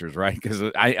these pictures, right?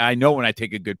 Because I know when I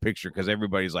take a good picture, because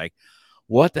everybody's like,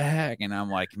 what the heck? And I'm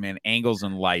like, man, angles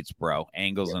and lights, bro.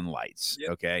 Angles and lights,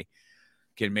 okay?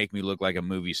 Can make me look like a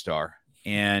movie star.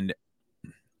 And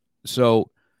so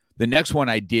the next one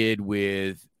I did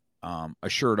with a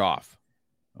shirt off,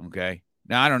 okay?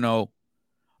 Now, I don't know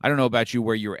about you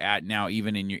where you're at now,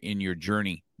 even in your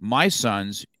journey. My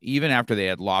sons, even after they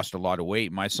had lost a lot of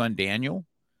weight, my son Daniel,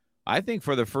 I think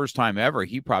for the first time ever,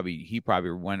 he probably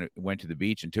went to the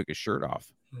beach and took his shirt off.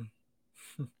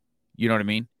 You know what I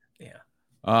mean? Yeah.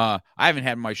 I haven't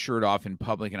had my shirt off in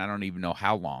public, and I don't even know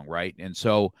how long, right? And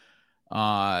so,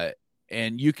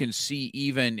 and you can see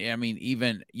you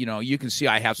can see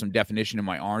I have some definition in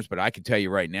my arms, but I can tell you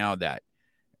right now that,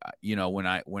 when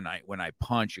I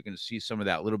punch, you're going to see some of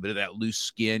that little bit of that loose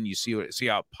skin. You see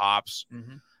how it pops.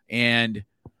 Mm-hmm. And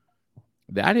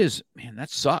that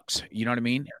sucks. You know what I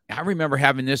mean? I remember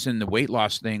having this in the weight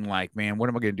loss thing. Like, man, what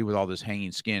am I going to do with all this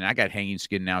hanging skin? I got hanging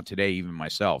skin now today, even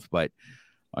myself, but,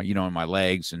 in my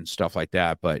legs and stuff like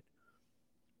that.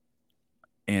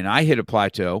 And I hit a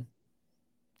plateau.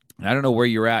 I don't know where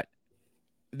you're at.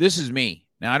 This is me.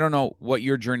 Now, I don't know what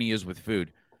your journey is with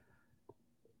food.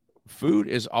 Food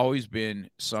has always been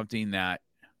something that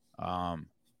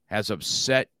has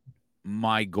upset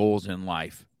my goals in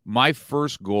life. My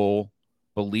first goal,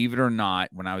 believe it or not,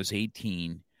 when I was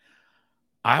 18,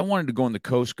 I wanted to go in the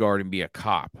Coast Guard and be a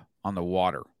cop on the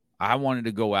water. I wanted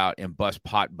to go out and bust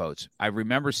pot boats. I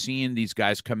remember seeing these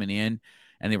guys coming in,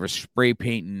 and they were spray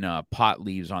painting pot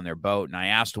leaves on their boat. And I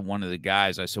asked one of the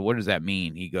guys, I said, what does that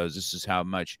mean? He goes, this is how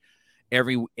much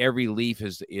every leaf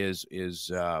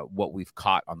is what we've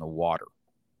caught on the water.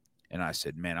 And I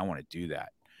said, man, I want to do that.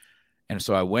 And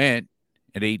so I went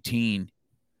at 18,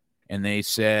 and they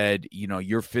said,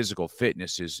 your physical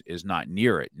fitness is not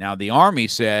near it. Now, the Army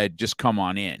said, just come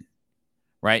on in,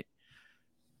 right?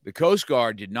 The Coast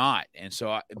Guard did not. And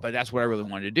so, but that's what I really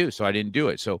wanted to do. So I didn't do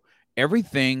it. So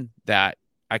everything that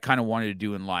I kind of wanted to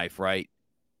do in life, right?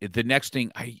 The next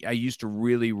thing, I used to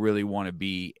really, really want to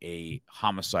be a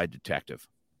homicide detective.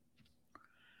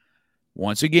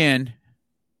 Once again,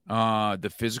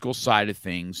 the physical side of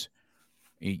things,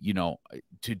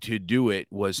 to do it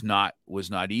was not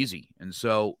easy. And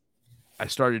so I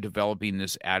started developing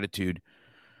this attitude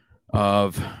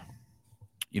of,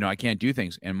 I can't do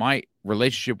things. And my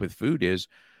relationship with food is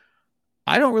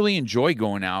I don't really enjoy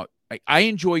going out I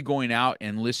enjoy going out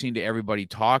and listening to everybody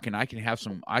talk, and I could have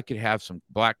some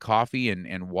black coffee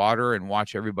and water and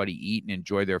watch everybody eat and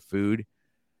enjoy their food.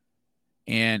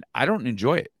 And I don't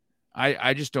enjoy it.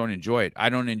 I just don't enjoy it. I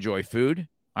don't enjoy food.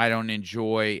 I don't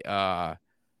enjoy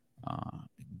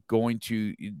going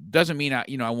to. It doesn't mean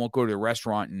I won't go to a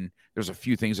restaurant and there's a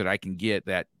few things that I can get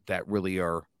that really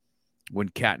are, when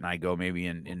Kat and I go maybe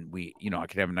and we, I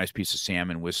could have a nice piece of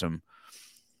salmon with some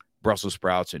Brussels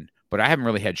sprouts, but I haven't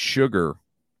really had sugar.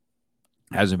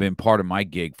 Hasn't been part of my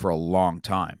gig for a long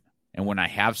time. And when I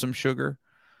have some sugar,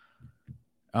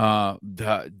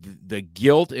 the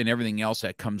guilt and everything else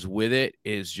that comes with it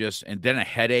is just, and then a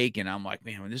headache, and I'm like,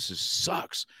 man, this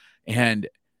sucks. And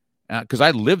because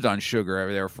I lived on sugar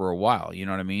over there for a while, you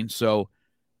know what I mean? So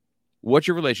what's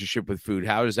your relationship with food?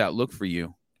 How does that look for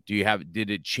you? Did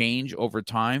it change over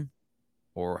time,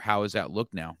 or how does that look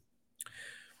now?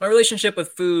 My relationship with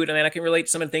food, I mean, I can relate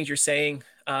to some of the things you're saying.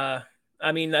 I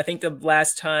mean, I think the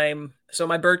last time, so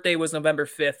my birthday was November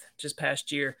 5th, just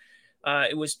past year.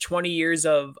 It was 20 years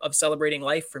of celebrating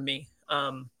life for me.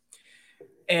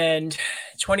 And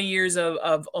 20 years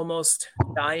of almost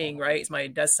dying, right? It's my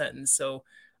death sentence. So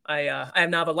I have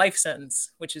now a life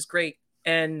sentence, which is great.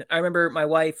 And I remember my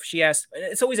wife, she asked,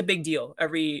 it's always a big deal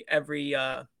every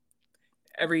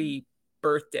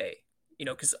birthday,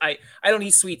 because I don't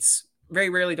eat sweets. Very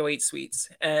rarely do I eat sweets.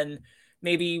 And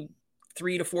maybe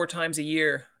 3 to 4 times a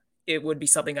year, it would be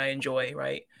something I enjoy,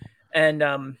 right?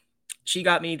 And she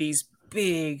got me these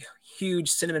big, huge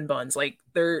cinnamon buns. Like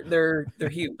they're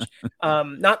huge.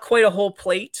 Not quite a whole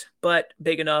plate, but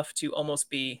big enough to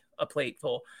almost be a plate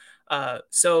full.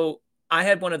 So I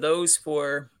had one of those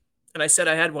and I said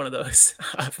I had one of those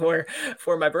for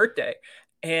my birthday.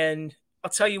 And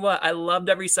I'll tell you what, I loved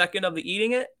every second of the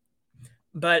eating it.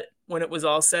 But when it was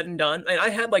all said and done, and I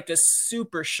had like this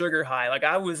super sugar high. Like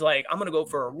I was like, I'm going to go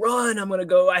for a run.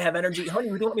 I have energy.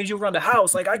 Honey, we don't want me to run the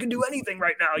house. Like I can do anything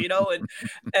right now,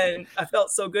 and I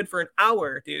felt so good for an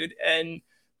hour, dude. And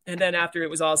then after it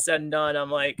was all said and done,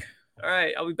 I'm like, all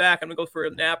right, I'll be back. I'm going to go for a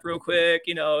nap real quick.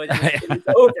 It was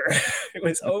over. It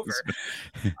was over.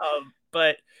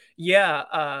 But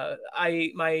yeah,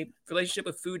 my relationship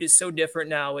with food is so different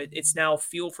now. It's now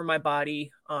fuel for my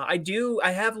body. I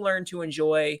have learned to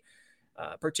enjoy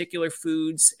particular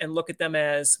foods and look at them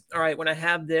as, all right, when I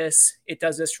have this, it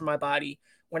does this for my body.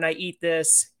 When I eat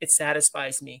this, it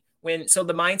satisfies me. So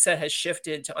the mindset has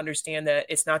shifted to understand that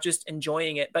it's not just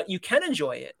enjoying it, but you can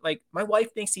enjoy it. Like my wife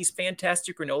makes these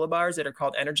fantastic granola bars that are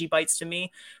called Energy Bites to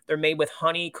me. They're made with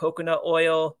honey, coconut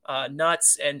oil,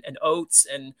 nuts, and oats,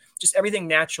 and just everything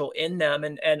natural in them.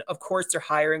 And of course, they're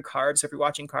higher in carbs. So if you're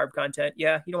watching carb content,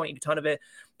 yeah, you don't want to eat a ton of it.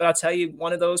 But I'll tell you, pop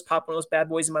one of those bad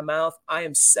boys in my mouth, I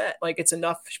am set. Like it's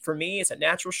enough for me. It's a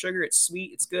natural sugar. It's sweet.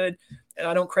 It's good. And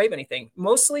I don't crave anything.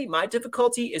 Mostly my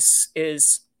difficulty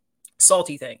is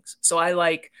salty things. So I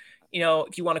like,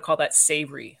 if you want to call that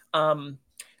savory,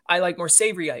 I like more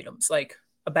savory items, like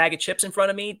a bag of chips in front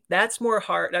of me. That's more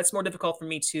difficult for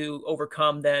me to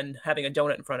overcome than having a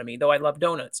donut in front of me, though I love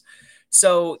donuts.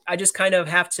 So I just kind of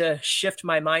have to shift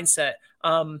my mindset.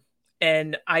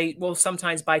 And I will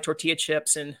sometimes buy tortilla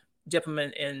chips and dip them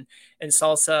in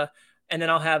salsa. And then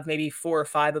I'll have maybe 4 or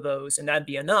 5 of those, and that'd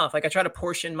be enough. Like I try to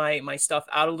portion my stuff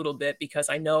out a little bit, because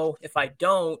I know if I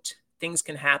don't, things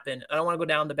can happen. I don't want to go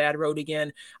down the bad road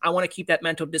again. I want to keep that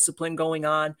mental discipline going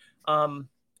on.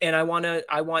 And I want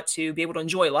to be able to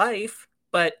enjoy life,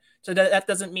 but so that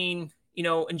doesn't mean,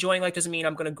 enjoying life doesn't mean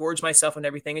I'm going to gorge myself on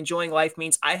everything. Enjoying life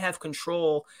means I have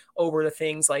control over the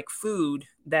things like food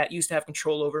that used to have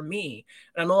control over me.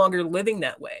 And I'm no longer living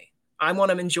that way. I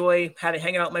want to enjoy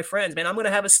hanging out with my friends. Man, I'm going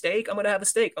to have a steak. I'm going to have a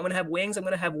steak. I'm going to have wings. I'm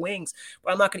going to have wings,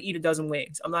 but I'm not going to eat a dozen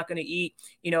wings. I'm not going to eat,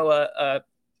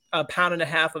 a pound and a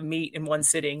half of meat in one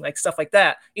sitting, like stuff like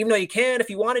that. Even though you can, if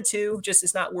you wanted to, just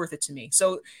it's not worth it to me.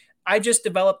 So I just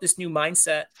developed this new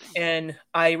mindset, and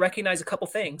I recognize a couple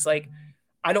things. Like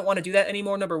I don't want to do that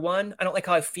anymore. Number 1, I don't like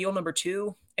how I feel. Number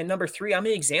 2, and number 3, I'm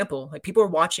an example. Like people are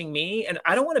watching me, and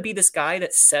I don't want to be this guy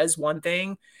that says one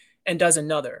thing and does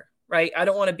another, right? I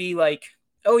don't want to be like,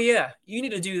 oh yeah, you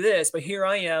need to do this, but here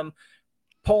I am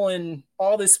pulling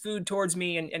all this food towards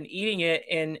me and eating it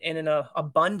in an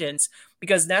abundance,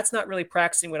 because that's not really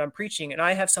practicing what I'm preaching. And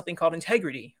I have something called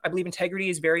integrity. I believe integrity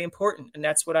is very important. And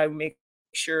that's what I make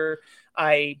sure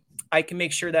I can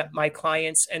make sure that my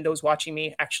clients and those watching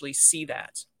me actually see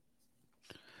that.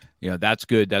 Yeah, that's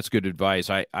good. That's good advice.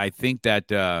 I think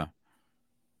that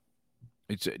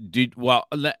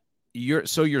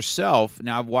yourself.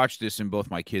 Now I've watched this in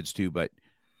both my kids too, but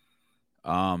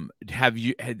have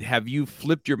you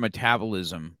flipped your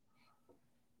metabolism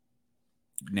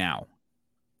now?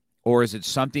 or is it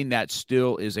something that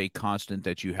still is a constant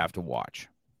that you have to watch?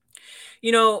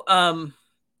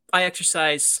 I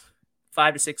exercise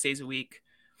 5 to 6 days a week.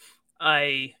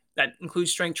 That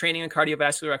includes strength training and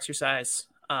cardiovascular exercise.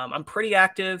 I'm pretty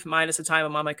active, minus the time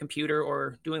I'm on my computer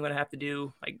or doing what I have to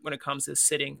do, like when it comes to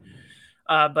sitting.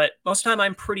 But most of the time,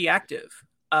 I'm pretty active.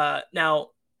 Now,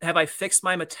 have I fixed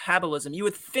my metabolism? You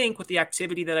would think with the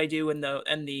activity that I do and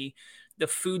the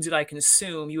foods that I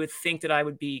consume, you would think that I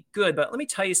would be good. But let me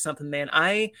tell you something, man.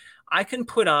 I can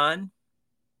put on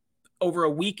over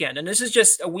a weekend, and this is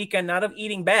just a weekend not of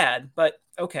eating bad, but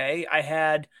okay, I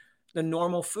had the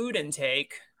normal food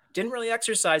intake, didn't really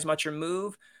exercise much or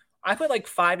move. I put like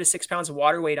 5 to 6 pounds of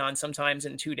water weight on sometimes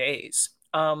in 2 days,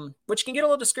 which can get a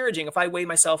little discouraging. If I weigh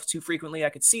myself too frequently, I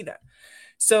could see that.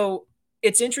 So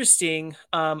it's interesting.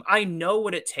 I know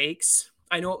what it takes.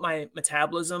 I know what my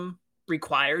metabolism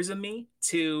requires of me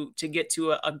to get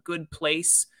to a good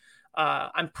place.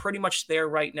 I'm pretty much there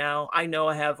right now. I know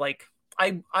I have like,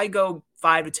 I go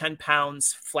 5 to 10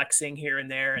 pounds flexing here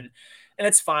and there, and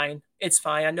it's fine. It's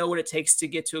fine. I know what it takes to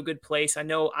get to a good place. I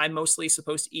know I'm mostly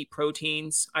supposed to eat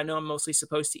proteins. I know I'm mostly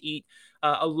supposed to eat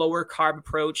a lower carb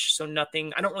approach. So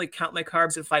nothing, I don't really count my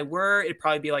carbs. If I were, it'd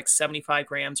probably be like 75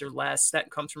 grams or less.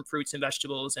 That comes from fruits and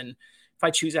vegetables. And if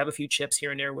I choose, I have a few chips here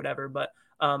and there, whatever, but,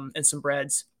 and some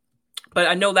breads. But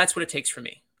I know that's what it takes for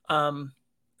me. And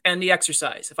the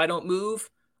exercise. If I don't move,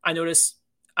 I notice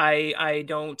I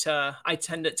don't, I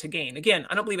tend to gain. Again,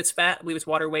 I don't believe it's fat. I believe it's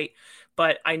water weight,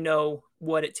 but I know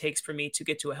what it takes for me to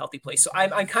get to a healthy place. So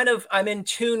I'm in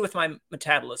tune with my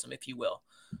metabolism, if you will.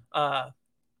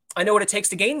 I know what it takes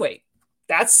to gain weight.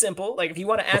 That's simple. Like if you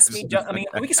want to ask me, I mean,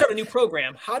 we can start a new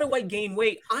program. How do I gain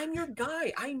weight? I'm your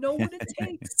guy. I know what it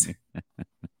takes.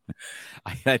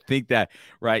 I think that,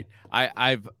 right.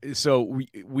 So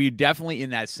we definitely in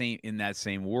that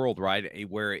same world, right,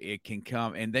 where it can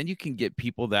come, and then you can get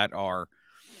people that are,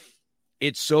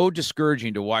 it's so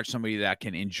discouraging to watch somebody that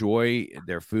can enjoy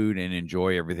their food and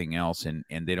enjoy everything else, and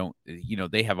they don't,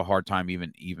 they have a hard time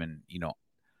even,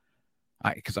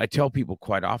 because I tell people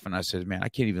quite often, I said, man, I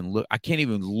can't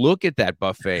even look at that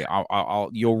buffet.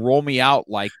 You'll roll me out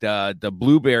like the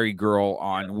blueberry girl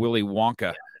on Willy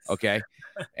Wonka. Okay.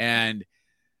 And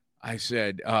I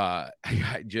said, I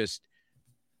just,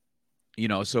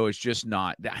 so it's just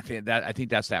not, I think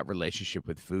that's that relationship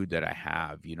with food that I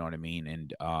have, you know what I mean?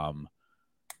 And,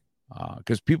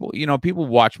 cause people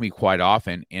watch me quite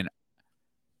often, and,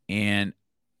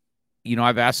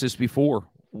 I've asked this before,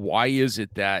 why is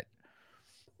it that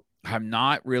I'm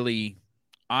not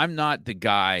the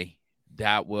guy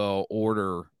that will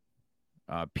order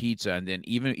pizza, and then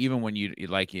even when you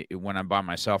like it, when I'm by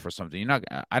myself or something,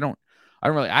 I don't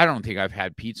think I've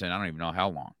had pizza and I don't even know how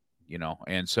long,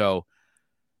 and so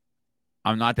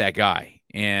I'm not that guy,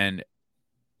 and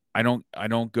I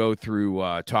don't go through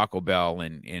Taco Bell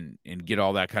and get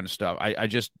all that kind of stuff.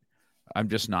 I'm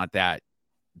just not that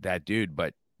dude.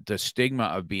 But the stigma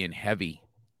of being heavy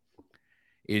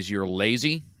is you're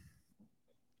lazy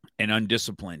and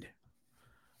undisciplined.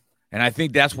 And I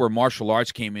think that's where martial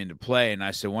arts came into play. And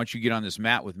I said, once you get on this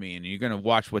mat with me and you're going to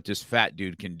watch what this fat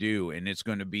dude can do, and it's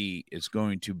going to be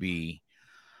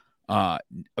a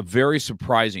very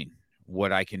surprising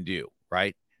what I can do,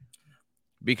 right?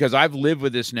 Because I've lived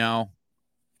with this now,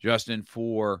 Justin,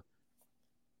 for,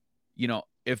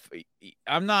 if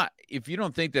you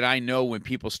don't think that I know when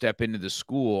people step into the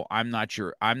school, I'm not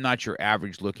your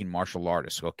average looking martial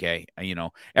artist. Okay.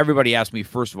 Everybody asks me,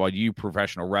 first of all, do you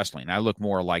professional wrestling? I look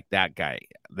more like that guy.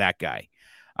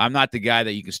 I'm not the guy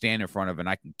that you can stand in front of and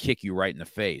I can kick you right in the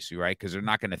face. Right. Cause they're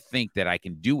not going to think that I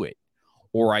can do it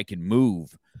or I can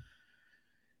move.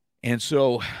 And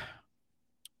so,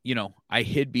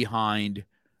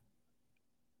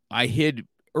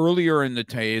 earlier in the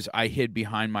days, I hid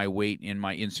behind my weight and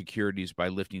my insecurities by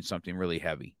lifting something really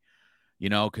heavy,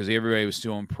 because everybody was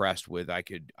still impressed with I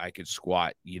could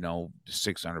squat,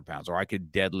 600 pounds, or I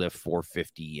could deadlift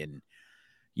 450. And,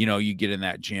 you get in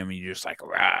that gym and you're just like,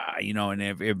 rah,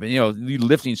 and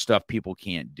lifting stuff people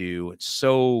can't do. It's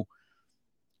so,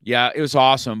 yeah, it was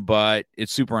awesome, but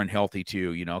it's super unhealthy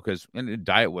too, because the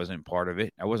diet wasn't part of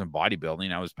it. I wasn't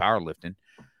bodybuilding. I was powerlifting.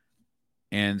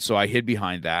 And so I hid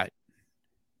behind that.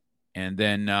 And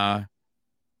then, I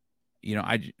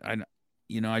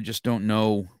just don't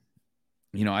know,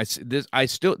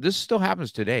 this still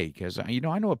happens today because, I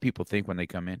know what people think when they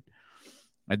come in,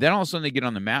 and then all of a sudden they get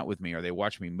on the mat with me or they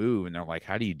watch me move and they're like,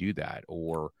 how do you do that?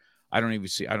 Or I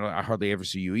hardly ever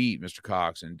see you eat, Mr.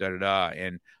 Cox, and da-da-da.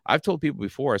 And I've told people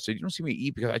before, I said, you don't see me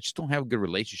eat because I just don't have a good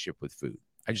relationship with food.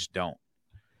 I just don't.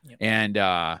 Yep.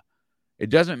 And It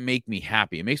doesn't make me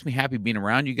happy. It makes me happy being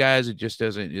around you guys. It just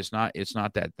doesn't, it's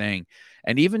not that thing.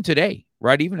 And even today,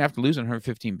 right? Even after losing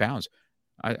 115 pounds,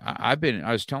 I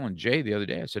was telling Jay the other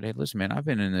day, I said, hey, listen, man, I've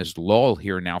been in this lull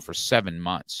here now for 7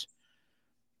 months.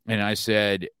 And I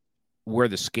said, where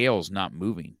the scale's not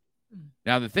moving.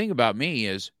 Now, the thing about me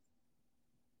is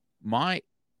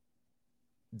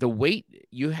the weight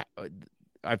you have,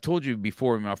 I've told you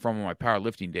before from my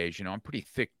powerlifting days, I'm a pretty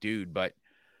thick dude, but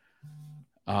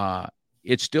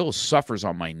it still suffers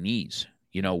on my knees.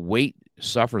 Weight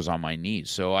suffers on my knees.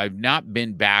 So I've not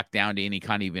been back down to any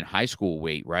kind of even high school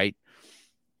weight, right?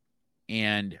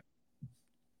 And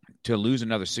to lose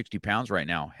another 60 pounds right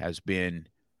now has been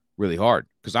really hard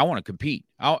because I want to compete.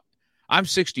 I'm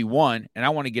 61 and I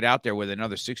want to get out there with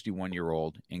another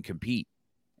 61-year-old and compete.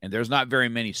 And there's not very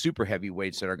many super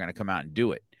heavyweights that are going to come out and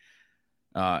do it.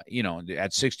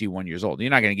 At 61 years old, you're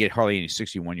not going to get hardly any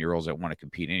 61-year-olds that want to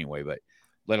compete anyway, but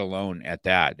let alone at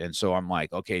that. And so I'm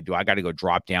like, okay, do I got to go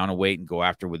drop down a weight and go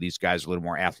after with these guys a little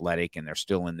more athletic and they're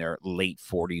still in their late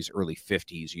 40s, early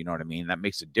 50s? You know what I mean? That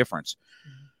makes a difference.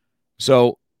 Mm-hmm.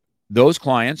 So those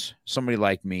clients, somebody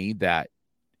like me that,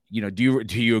 do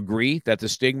you agree that the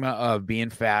stigma of being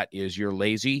fat is you're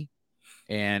lazy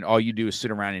and all you do is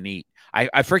sit around and eat? I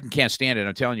freaking can't stand it.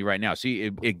 I'm telling you right now. See,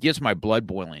 it gets my blood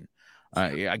boiling.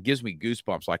 It gives me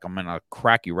goosebumps like I'm going to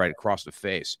crack you right across the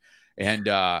face. And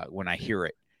when I hear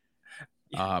it,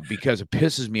 because it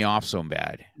pisses me off so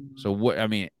bad. So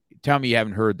tell me you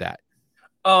haven't heard that.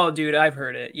 Oh, dude, I've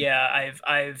heard it. Yeah,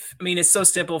 it's so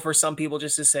simple for some people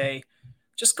just to say,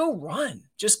 just go run,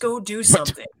 just go do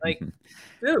something. Like,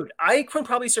 dude, I could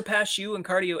probably surpass you in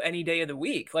cardio any day of the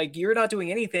week. Like, you're not doing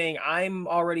anything. I'm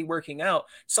already working out.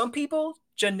 Some people,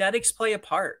 genetics play a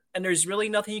part, and there's really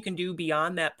nothing you can do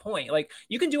beyond that point. Like,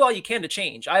 you can do all you can to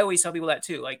change. I always tell people that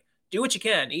too. Like, do what you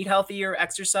can, eat healthier,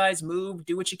 exercise, move,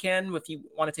 do what you can. If you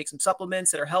want to take some supplements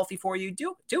that are healthy for you,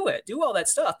 do it, do all that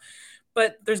stuff.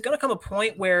 But there's going to come a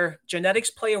point where genetics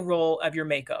play a role of your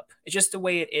makeup. It's just the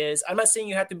way it is. I'm not saying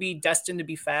you have to be destined to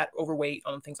be fat, overweight,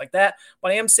 things like that.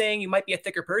 But I am saying you might be a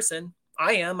thicker person.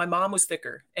 I am. My mom was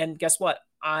thicker. And guess what?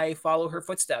 I follow her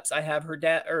footsteps. I have her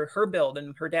dad or her build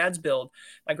and her dad's build,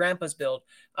 my grandpa's build.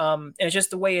 And it's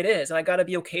just the way it is. And I got to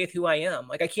be okay with who I am.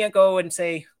 Like, I can't go and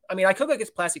say, I could go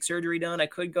get plastic surgery done. I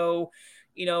could go,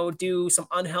 do some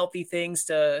unhealthy things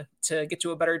to get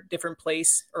to a different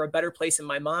place or a better place in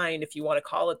my mind, if you want to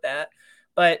call it that.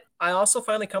 But I also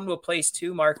finally come to a place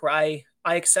too, Mark, where I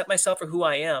accept myself for who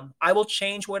I am. I will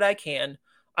change what I can.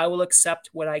 I will accept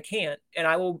what I can't. And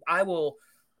I will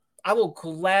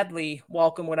gladly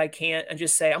welcome what I can't and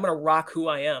just say, I'm going to rock who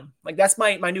I am. Like, that's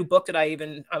my new book that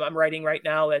I'm writing right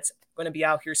now. That's going to be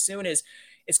out here soon.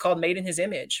 It's called Made in His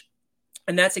Image.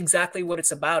 And that's exactly what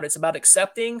it's about. It's about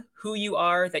accepting who you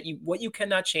are, what you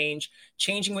cannot change,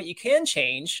 changing what you can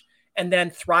change, and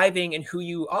then thriving in who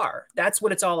you are. That's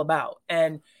what it's all about.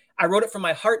 And I wrote it from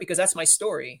my heart because that's my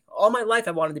story. All my life,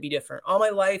 I wanted to be different. All my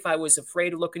life, I was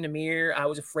afraid to look in the mirror. I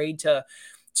was afraid to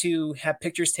have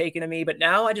pictures taken of me. But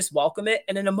now I just welcome it.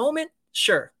 And in a moment,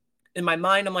 sure. In my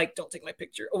mind, I'm like, don't take my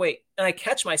picture. Oh, wait. And I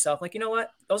catch myself like, you know what?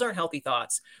 Those aren't healthy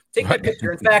thoughts. Take my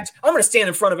picture. In fact, I'm going to stand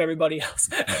in front of everybody else.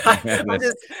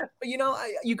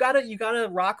 You gotta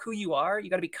rock who you are. You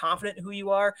got to be confident in who you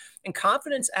are. And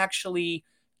confidence actually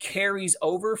carries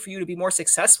over for you to be more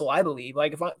successful, I believe.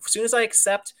 Like, as soon as I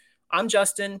accept I'm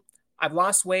Justin, I've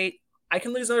lost weight, I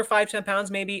can lose another 5-10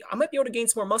 pounds maybe. I might be able to gain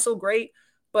some more muscle. Great.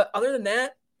 But other than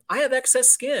that, I have excess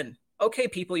skin. Okay,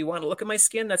 people, you want to look at my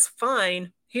skin? That's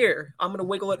fine. Here, I'm going to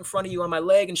wiggle it in front of you on my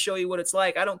leg and show you what it's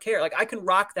like. I don't care. Like, I can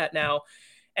rock that now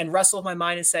and wrestle with my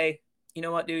mind and say, you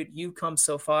know what, dude, you've come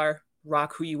so far.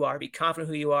 Rock who you are. Be confident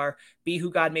who you are. Be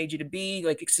who God made you to be.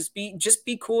 Like, just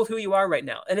be cool with who you are right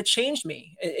now. And it changed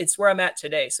me. It's where I'm at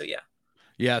today. So, yeah.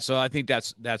 Yeah. So I think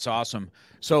that's awesome.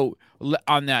 So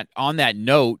on that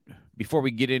note, before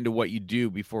we get into what you do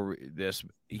before this,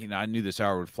 I knew this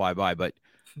hour would fly by, but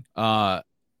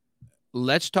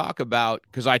let's talk about,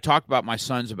 because I talked about my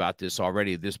sons about this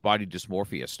already, this body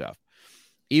dysmorphia stuff.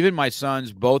 Even my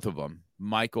sons, both of them,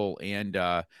 Michael and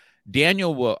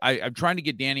Daniel I'm trying to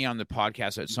get Danny on the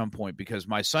podcast at some point, because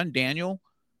my son Daniel,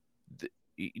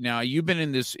 now you've been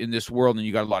in this world and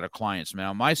you got a lot of clients.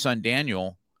 Now my son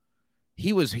Daniel,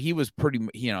 he was pretty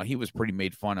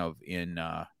made fun of in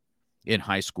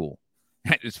high school.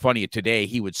 It's funny, today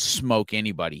he would smoke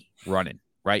anybody running,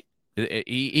 right?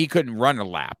 He couldn't run a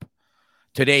lap.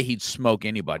 Today he'd smoke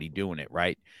anybody doing it,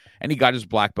 right? And he got his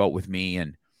black belt with me,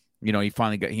 and he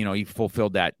finally got, he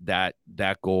fulfilled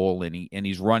that goal, and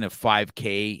he's run a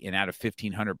 5K, and out of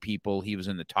 1,500 people, he was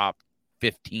in the top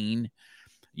 15,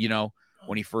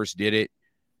 when he first did it.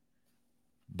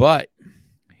 But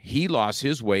he lost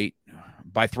his weight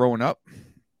by throwing up.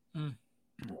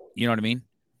 You know what I mean?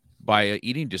 By an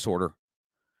eating disorder.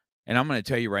 And I'm going to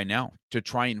tell you right now, to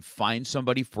try and find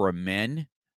somebody for a men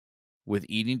with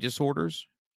eating disorders,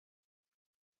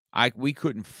 we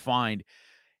couldn't find.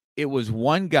 It was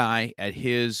one guy at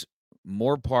his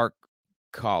Moore Park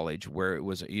College, where it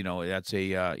was, that's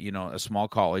a small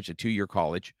college, a 2-year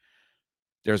college.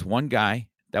 There's one guy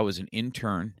that was an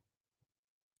intern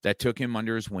that took him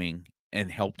under his wing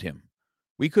and helped him.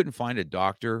 We couldn't find a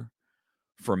doctor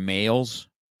for males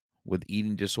with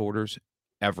eating disorders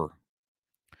ever.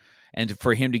 And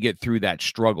for him to get through that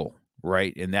struggle,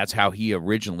 right? And that's how he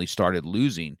originally started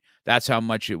losing. That's how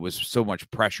much it was, so much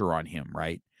pressure on him,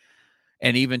 right?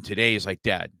 And even today, he's like,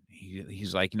 Dad,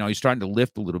 he's like, he's starting to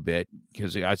lift a little bit,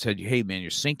 because I said, hey, man,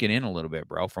 you're sinking in a little bit,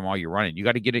 bro, from all your running. You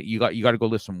got to get it. You got to go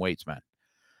lift some weights, man.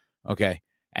 Okay.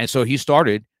 And so he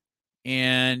started,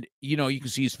 and, you can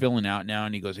see he's filling out now.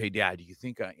 And he goes, hey, Dad, do you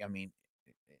think, am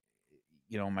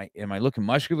I looking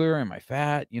muscular? Am I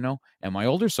fat? And my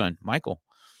older son, Michael,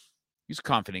 he's a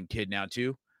confident kid now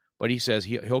too, but he says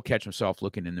he'll catch himself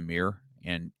looking in the mirror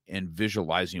and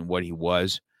visualizing what he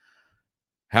was.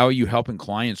 How are you helping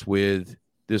clients with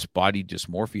this body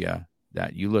dysmorphia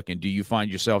that you look, and do you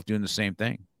find yourself doing the same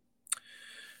thing?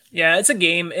 Yeah, it's a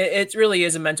game. It really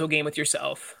is a mental game with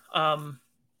yourself. I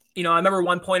remember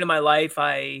one point in my life,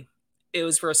 it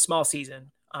was for a small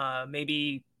season,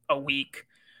 maybe a week.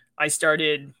 I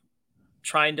started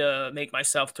trying to make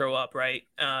myself throw up, right?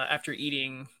 After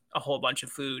eating a whole bunch of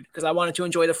food, because I wanted to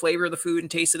enjoy the flavor of the food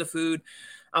and taste of the food.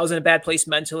 I was in a bad place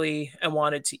mentally and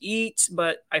wanted to eat,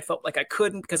 but I felt like I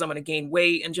couldn't because I'm going to gain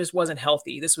weight, and just wasn't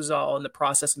healthy. This was all in the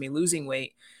process of me losing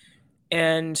weight.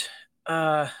 And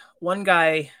one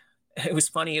guy, it was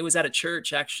funny. It was at a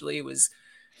church, actually. I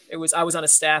was on a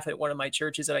staff at one of my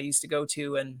churches that I used to go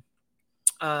to. And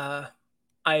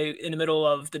in the middle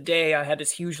of the day, I had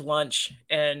this huge lunch,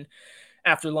 and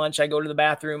after lunch, I go to the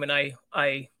bathroom and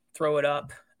I throw it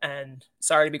up. And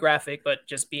sorry to be graphic, but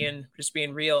just being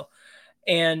real.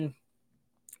 And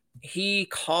he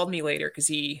called me later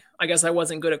because I guess I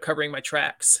wasn't good at covering my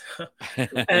tracks.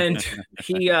 And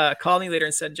he called me later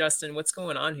and said, Justin, what's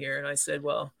going on here? And I said,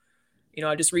 well,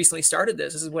 I just recently started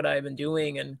this. This is what I've been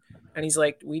doing. And he's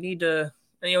like, we need to,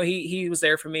 and, he was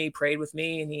there for me, prayed with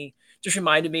me, and he just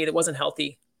reminded me that it wasn't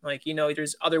healthy. Like,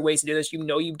 there's other ways to do this.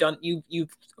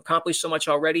 You've accomplished so much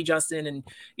already, Justin, and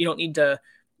you don't need to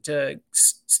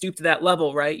stoop to that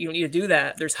level, right? You don't need to do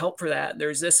that. There's help for that.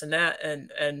 There's this and that.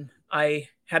 And I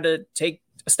had to take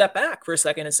a step back for a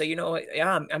second and say,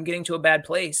 yeah, I'm getting to a bad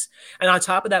place. And on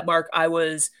top of that, Mark, I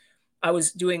was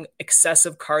doing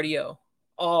excessive cardio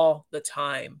all the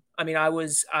time. I mean, I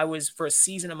was for a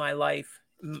season of my life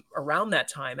around that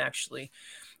time, actually,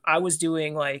 I was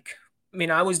doing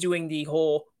the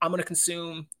whole, I'm going to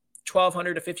consume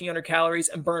 1,200 to 1,500 calories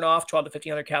and burn off 1,200 to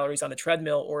 1,500 calories on a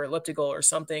treadmill or elliptical or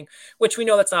something, which we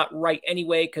know that's not right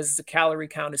anyway, because the calorie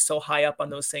count is so high up on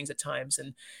those things at times.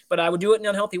 But I would do it in an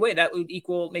unhealthy way. That would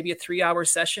equal maybe a 3-hour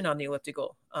session on the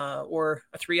elliptical, or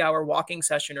a 3-hour walking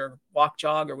session, or walk,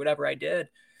 jog, or whatever I did.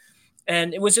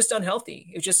 And it was just unhealthy.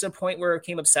 It was just a point where it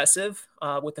became obsessive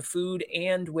with the food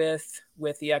and with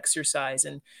the exercise.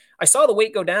 And I saw the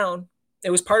weight go down. It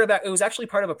was actually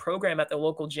part of a program at the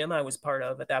local gym I was part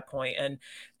of at that point. And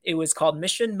it was called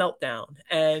Mission Meltdown.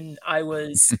 And I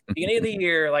was beginning of the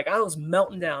year, like, I was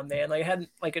melting down, man. Like, I had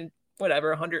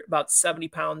about 70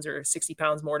 pounds or 60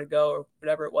 pounds more to go, or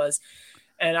whatever it was.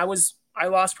 And I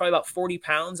lost probably about 40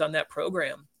 pounds on that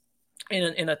program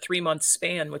in a 3-month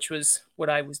span, which was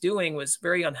what I was doing, was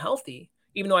very unhealthy,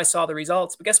 even though I saw the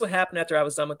results. But guess what happened after I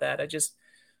was done with that? I just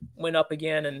went up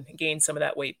again and gained some of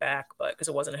that weight back, but because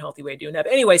it wasn't a healthy way of doing that.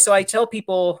 But anyway, so I tell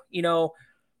people,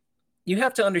 you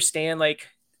have to understand, like,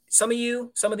 some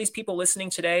of these people listening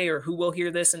today, or who will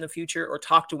hear this in the future or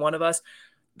talk to one of us,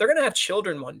 they're going to have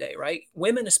children one day, right?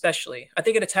 Women, especially. I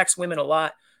think it attacks women a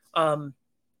lot.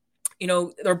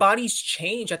 Their bodies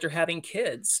change after having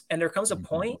kids. And there comes a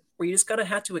point where you just got to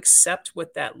have to accept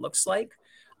what that looks like.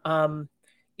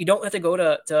 You don't have to go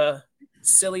to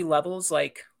silly levels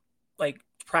like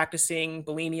practicing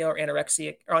bulimia or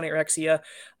anorexia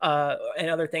and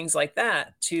other things like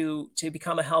that to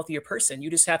become a healthier person. You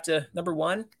just have to, number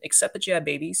one, accept that you have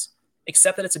babies,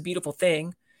 accept that it's a beautiful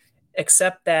thing,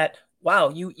 accept that, wow,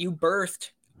 you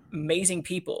birthed amazing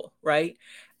people, right?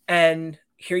 And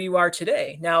here you are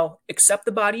today. Now, accept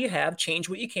the body you have, change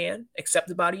what you can, accept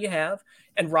the body you have,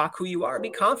 and rock who you are. Be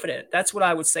confident. That's what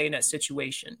I would say in that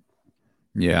situation.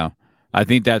 Yeah. I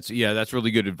think that's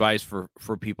really good advice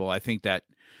for people. I think that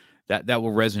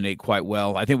will resonate quite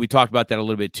well. I think we talked about that a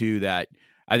little bit too, that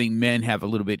I think men have a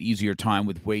little bit easier time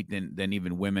with weight than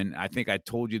even women. I think I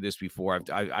told you this before.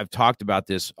 I've talked about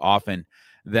this often,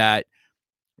 that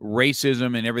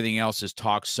racism and everything else is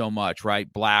talked so much,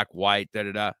 right? Black, white, da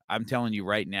da da. I'm telling you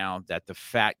right now that the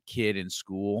fat kid in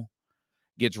school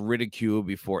gets ridiculed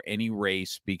before any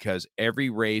race, because every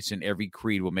race and every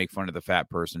creed will make fun of the fat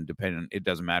person, depending. It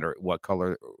doesn't matter what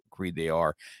color creed they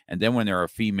are. And then when they're a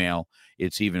female,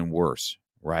 it's even worse,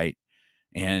 right?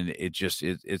 And it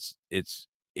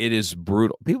is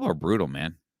brutal. People are brutal,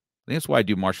 man. I think that's why I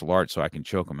do martial arts, so I can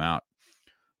choke them out.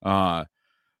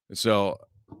 So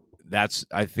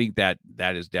I think that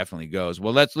is definitely goes.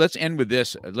 Well, let's end with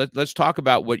this. Let's talk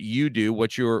about what you do,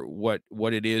 what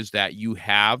it is that you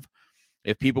have.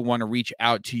 If people want to reach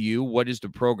out to you, what is the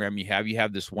program you have? You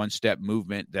have this One Step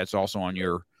Movement that's also on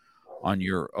your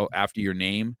after your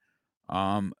name.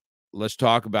 Let's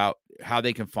talk about how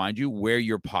they can find you, where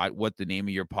what the name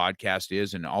of your podcast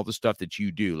is, and all the stuff that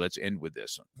you do. Let's end with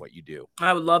this, what you do.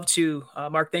 I would love to,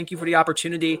 Mark. Thank you for the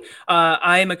opportunity.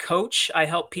 I am a coach. I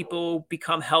help people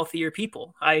become healthier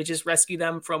people. I just rescue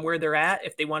them from where they're at.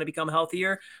 If they want to become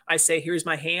healthier, I say, here's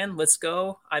my hand, let's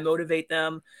go. I motivate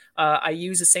them. I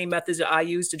use the same methods that I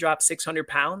use to drop 600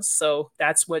 pounds. So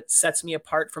that's what sets me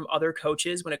apart from other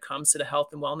coaches when it comes to the health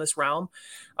and wellness realm.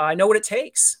 I know what it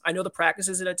takes. I know the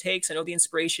practices that it takes. I know the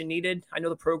inspiration needed. I know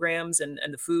the programs and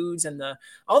the foods and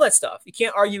all that stuff. You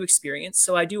can't argue experience.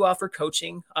 So I do offer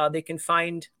coaching. They can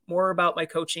find more about my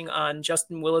coaching on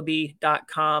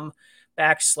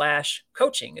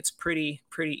justinwilloughby.com/coaching. It's pretty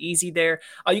easy there.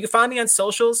 You can find me on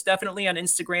socials, definitely on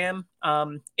Instagram,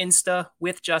 Insta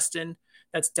with Justin.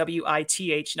 That's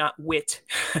WITH, not wit.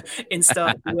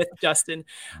 Insta with Justin.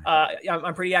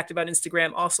 I'm pretty active on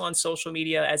Instagram, also on social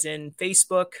media, as in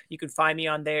Facebook. You can find me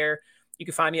on there. You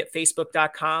can find me at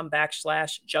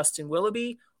facebook.com/Justin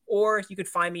Willoughby, or you could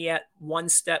find me at One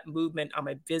Step Movement on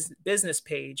my business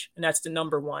page. And that's the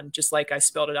number 1, just like I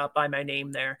spelled it out by my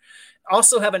name there.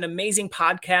 Also have an amazing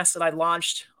podcast that I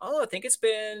launched. I think it's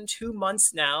been 2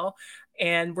 months now.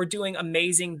 And we're doing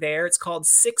amazing there. It's called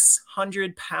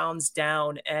 600 Pounds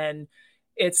Down. And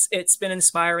it's been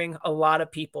inspiring a lot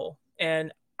of people.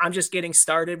 And I'm just getting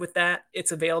started with that.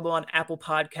 It's available on Apple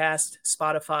Podcast,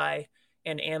 Spotify,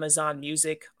 and Amazon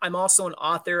Music. I'm also an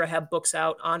author. I have books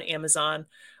out on Amazon.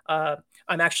 I'm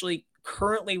actually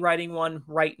currently writing one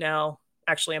right now.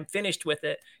 Actually, I'm finished with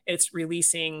it. It's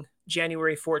releasing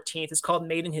January 14th. It's called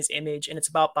Made in His Image, and it's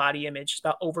about body image. It's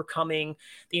about overcoming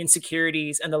the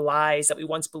insecurities and the lies that we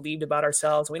once believed about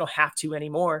ourselves. We don't have to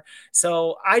anymore.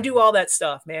 So I do all that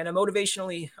stuff, man. I'm a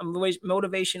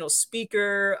motivational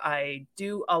speaker. I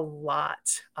do a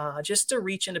lot just to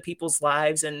reach into people's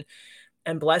lives and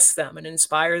bless them and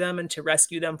inspire them and to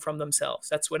rescue them from themselves.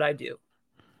 That's what I do.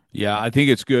 Yeah, I think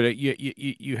it's good.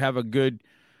 You have a good.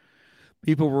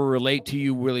 People will relate to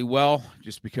you really well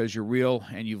just because you're real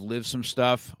and you've lived some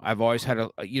stuff. I've always had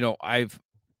I've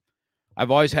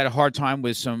always had a hard time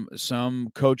with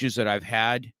some coaches that I've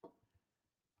had.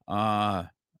 I've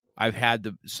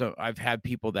had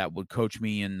people that would coach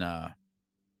me in the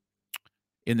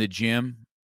gym,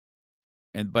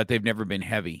 but they've never been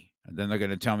heavy. And then they're going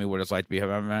to tell me what it's like to be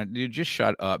heavy. I'm like, dude, just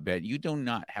shut up, Ben. You do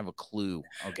not have a clue.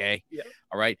 Okay. Yeah.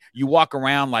 All right. You walk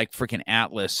around like freaking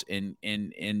Atlas and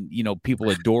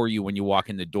people adore you when you walk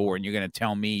in the door, and you're going to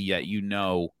tell me that,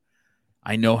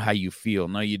 I know how you feel.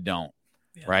 No, you don't.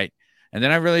 Yeah. Right. And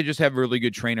then I really just have a really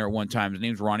good trainer at one time. His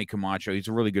name's Ronnie Camacho. He's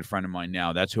a really good friend of mine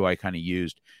now. That's who I kind of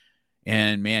used.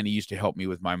 And man, he used to help me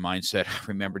with my mindset. I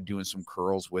remember doing some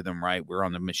curls with him, right? We're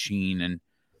on the machine, and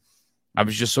I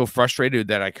was just so frustrated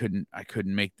that I can't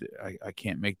make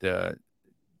the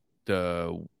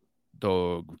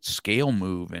scale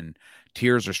move, and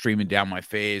tears are streaming down my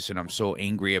face, and I'm so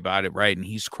angry about it. Right. And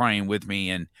he's crying with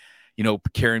me and,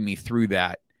 carrying me through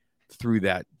that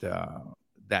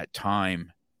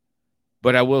time.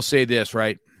 But I will say this,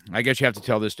 right? I guess you have to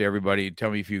tell this to everybody.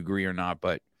 Tell me if you agree or not.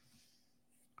 But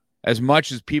as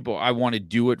much as I want to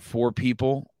do it for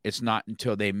people, it's not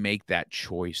until they make that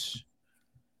choice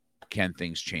can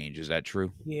things change. Is that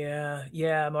true?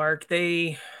 Yeah, Mark.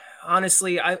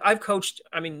 Honestly, I've coached.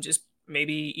 I mean, just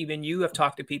maybe even you have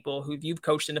talked to people who you've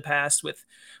coached in the past with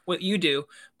what you do,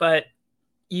 but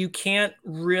you can't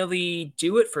really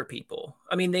do it for people.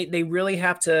 I mean, they really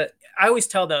have to. I always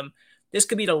tell them, this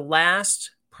could be the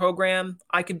last program.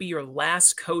 I could be your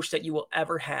last coach that you will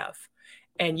ever have.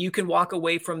 And you can walk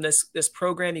away from this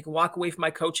program. You can walk away from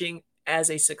my coaching as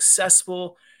a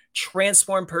successful,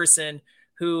 transformed person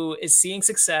who is seeing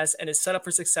success and is set up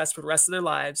for success for the rest of their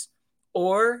lives.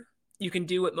 Or you can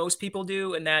do what most people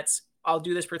do, and that's, I'll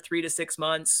do this for 3 to 6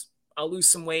 months, I'll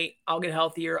lose some weight. I'll get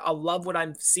healthier. I love what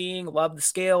I'm seeing, love the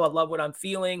scale. I love what I'm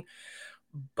feeling,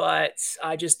 but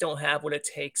I just don't have what it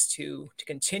takes to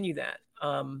continue that.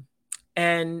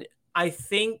 And I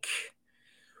think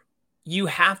you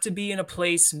have to be in a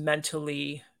place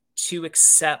mentally to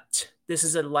accept this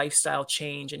is a lifestyle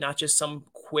change and not just some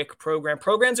quick program.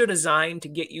 Programs are designed to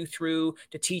get you through,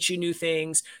 to teach you new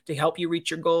things, to help you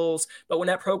reach your goals. But when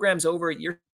that program's over,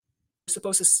 you're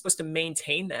supposed to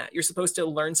maintain that. You're supposed to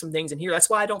learn some things in here. That's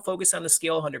why I don't focus on the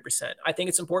scale 100%. I think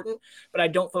it's important, but I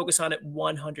don't focus on it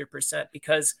 100%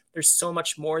 because there's so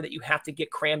much more that you have to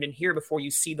get crammed in here before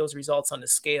you see those results on the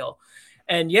scale.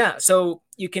 And yeah, so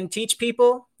you can teach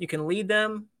people, you can lead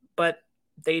them, but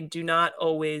they do not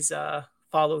always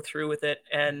follow through with it.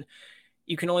 And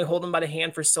you can only hold them by the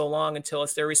hand for so long until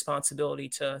it's their responsibility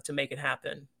to make it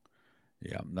happen.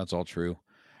 Yeah, that's all true.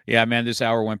 Yeah, man, this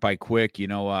hour went by quick. You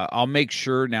know, I'll make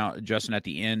sure now, Justin, at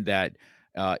the end that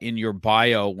in your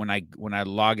bio, when I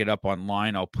log it up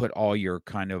online, I'll put all your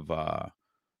kind of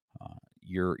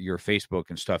your Facebook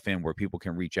and stuff in where people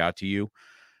can reach out to you.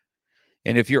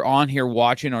 And if you're on here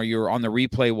watching or you're on the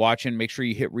replay watching, make sure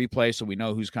you hit replay so we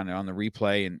know who's kind of on the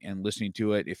replay and listening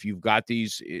to it. If you've got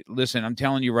these, listen, I'm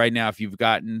telling you right now, if you've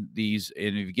gotten these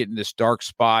and if you get in this dark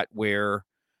spot where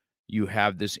you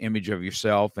have this image of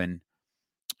yourself and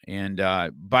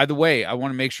by the way, I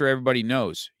want to make sure everybody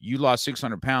knows you lost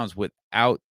 600 pounds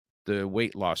without the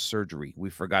weight loss surgery. We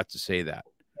forgot to say that.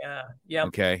 Yeah. Yeah.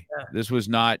 Okay. Yeah. This was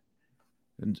not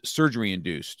surgery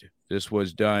induced. This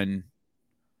was done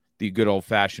the good old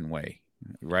fashioned way,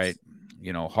 right?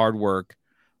 You know, hard work,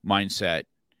 mindset,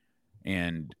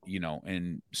 and, you know,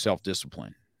 and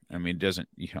self-discipline. I mean, it doesn't,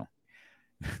 you know,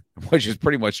 which is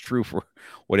pretty much true for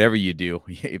whatever you do.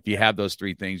 If you have those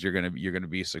three things, you're going to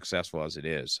be successful as it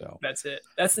is. So that's it.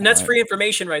 That's free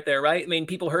information right there, right? I mean,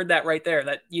 people heard that right there,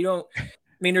 that you don't, I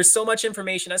mean, there's so much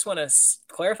information. I just want to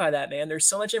clarify that, man. There's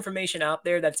so much information out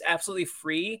there that's absolutely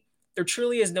free. There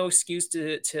truly is no excuse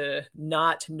to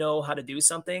not know how to do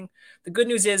something. The good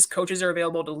news is coaches are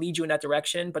available to lead you in that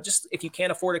direction, but just if you can't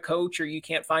afford a coach or you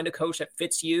can't find a coach that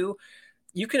fits you,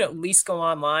 you can at least go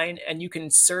online and you can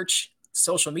search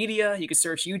social media, you can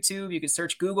search YouTube, you can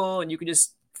search Google, and you can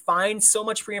just find so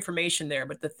much free information there.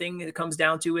 But the thing that it comes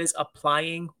down to is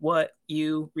applying what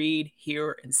you read,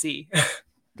 hear, and see.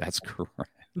 That's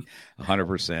correct.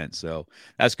 100%. So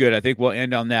that's good. I think we'll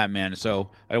end on that, man.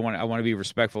 So I want to be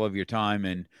respectful of your time,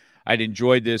 and I'd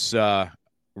enjoyed this,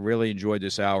 really enjoyed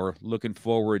this hour. Looking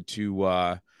forward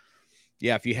to,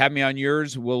 if you have me on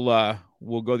yours, we'll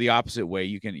go the opposite way.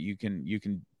 You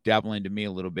can dabble into me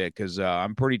a little bit because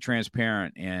I'm pretty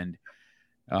transparent, and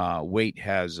weight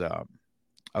has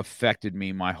affected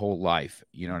me my whole life.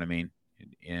 You know what I mean?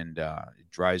 And it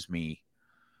drives me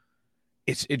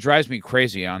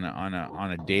crazy on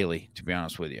a daily, to be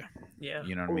honest with you. Yeah.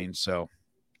 You know what I mean? So,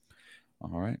 all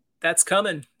right. That's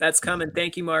coming.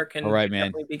 Thank you, Mark. And all right, man.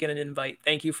 Definitely begin an invite.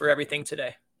 Thank you for everything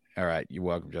today. All right. You're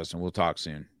welcome, Justin. We'll talk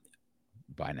soon.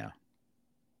 Bye now.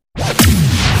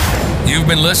 You've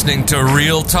been listening to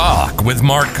Real Talk with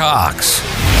Mark Cox.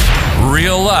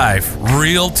 Real life,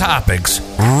 real topics,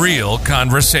 real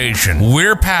conversation.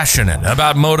 We're passionate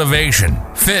about motivation,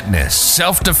 fitness,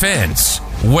 self-defense,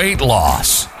 weight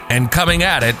loss, and coming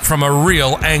at it from a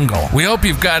real angle. We hope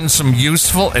you've gotten some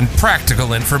useful and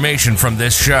practical information from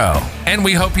this show. And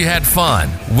we hope you had fun.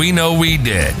 We know we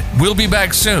did. We'll be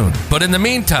back soon. But in the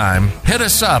meantime, hit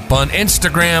us up on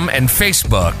Instagram and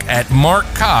Facebook at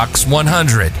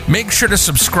MarkCox100. Make sure to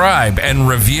subscribe and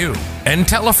review. And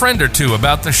tell a friend or two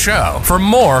about the show. For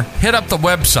more, hit up the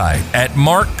website at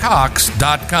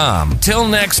markcox.com. Till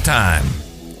next time,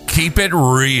 keep it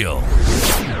real.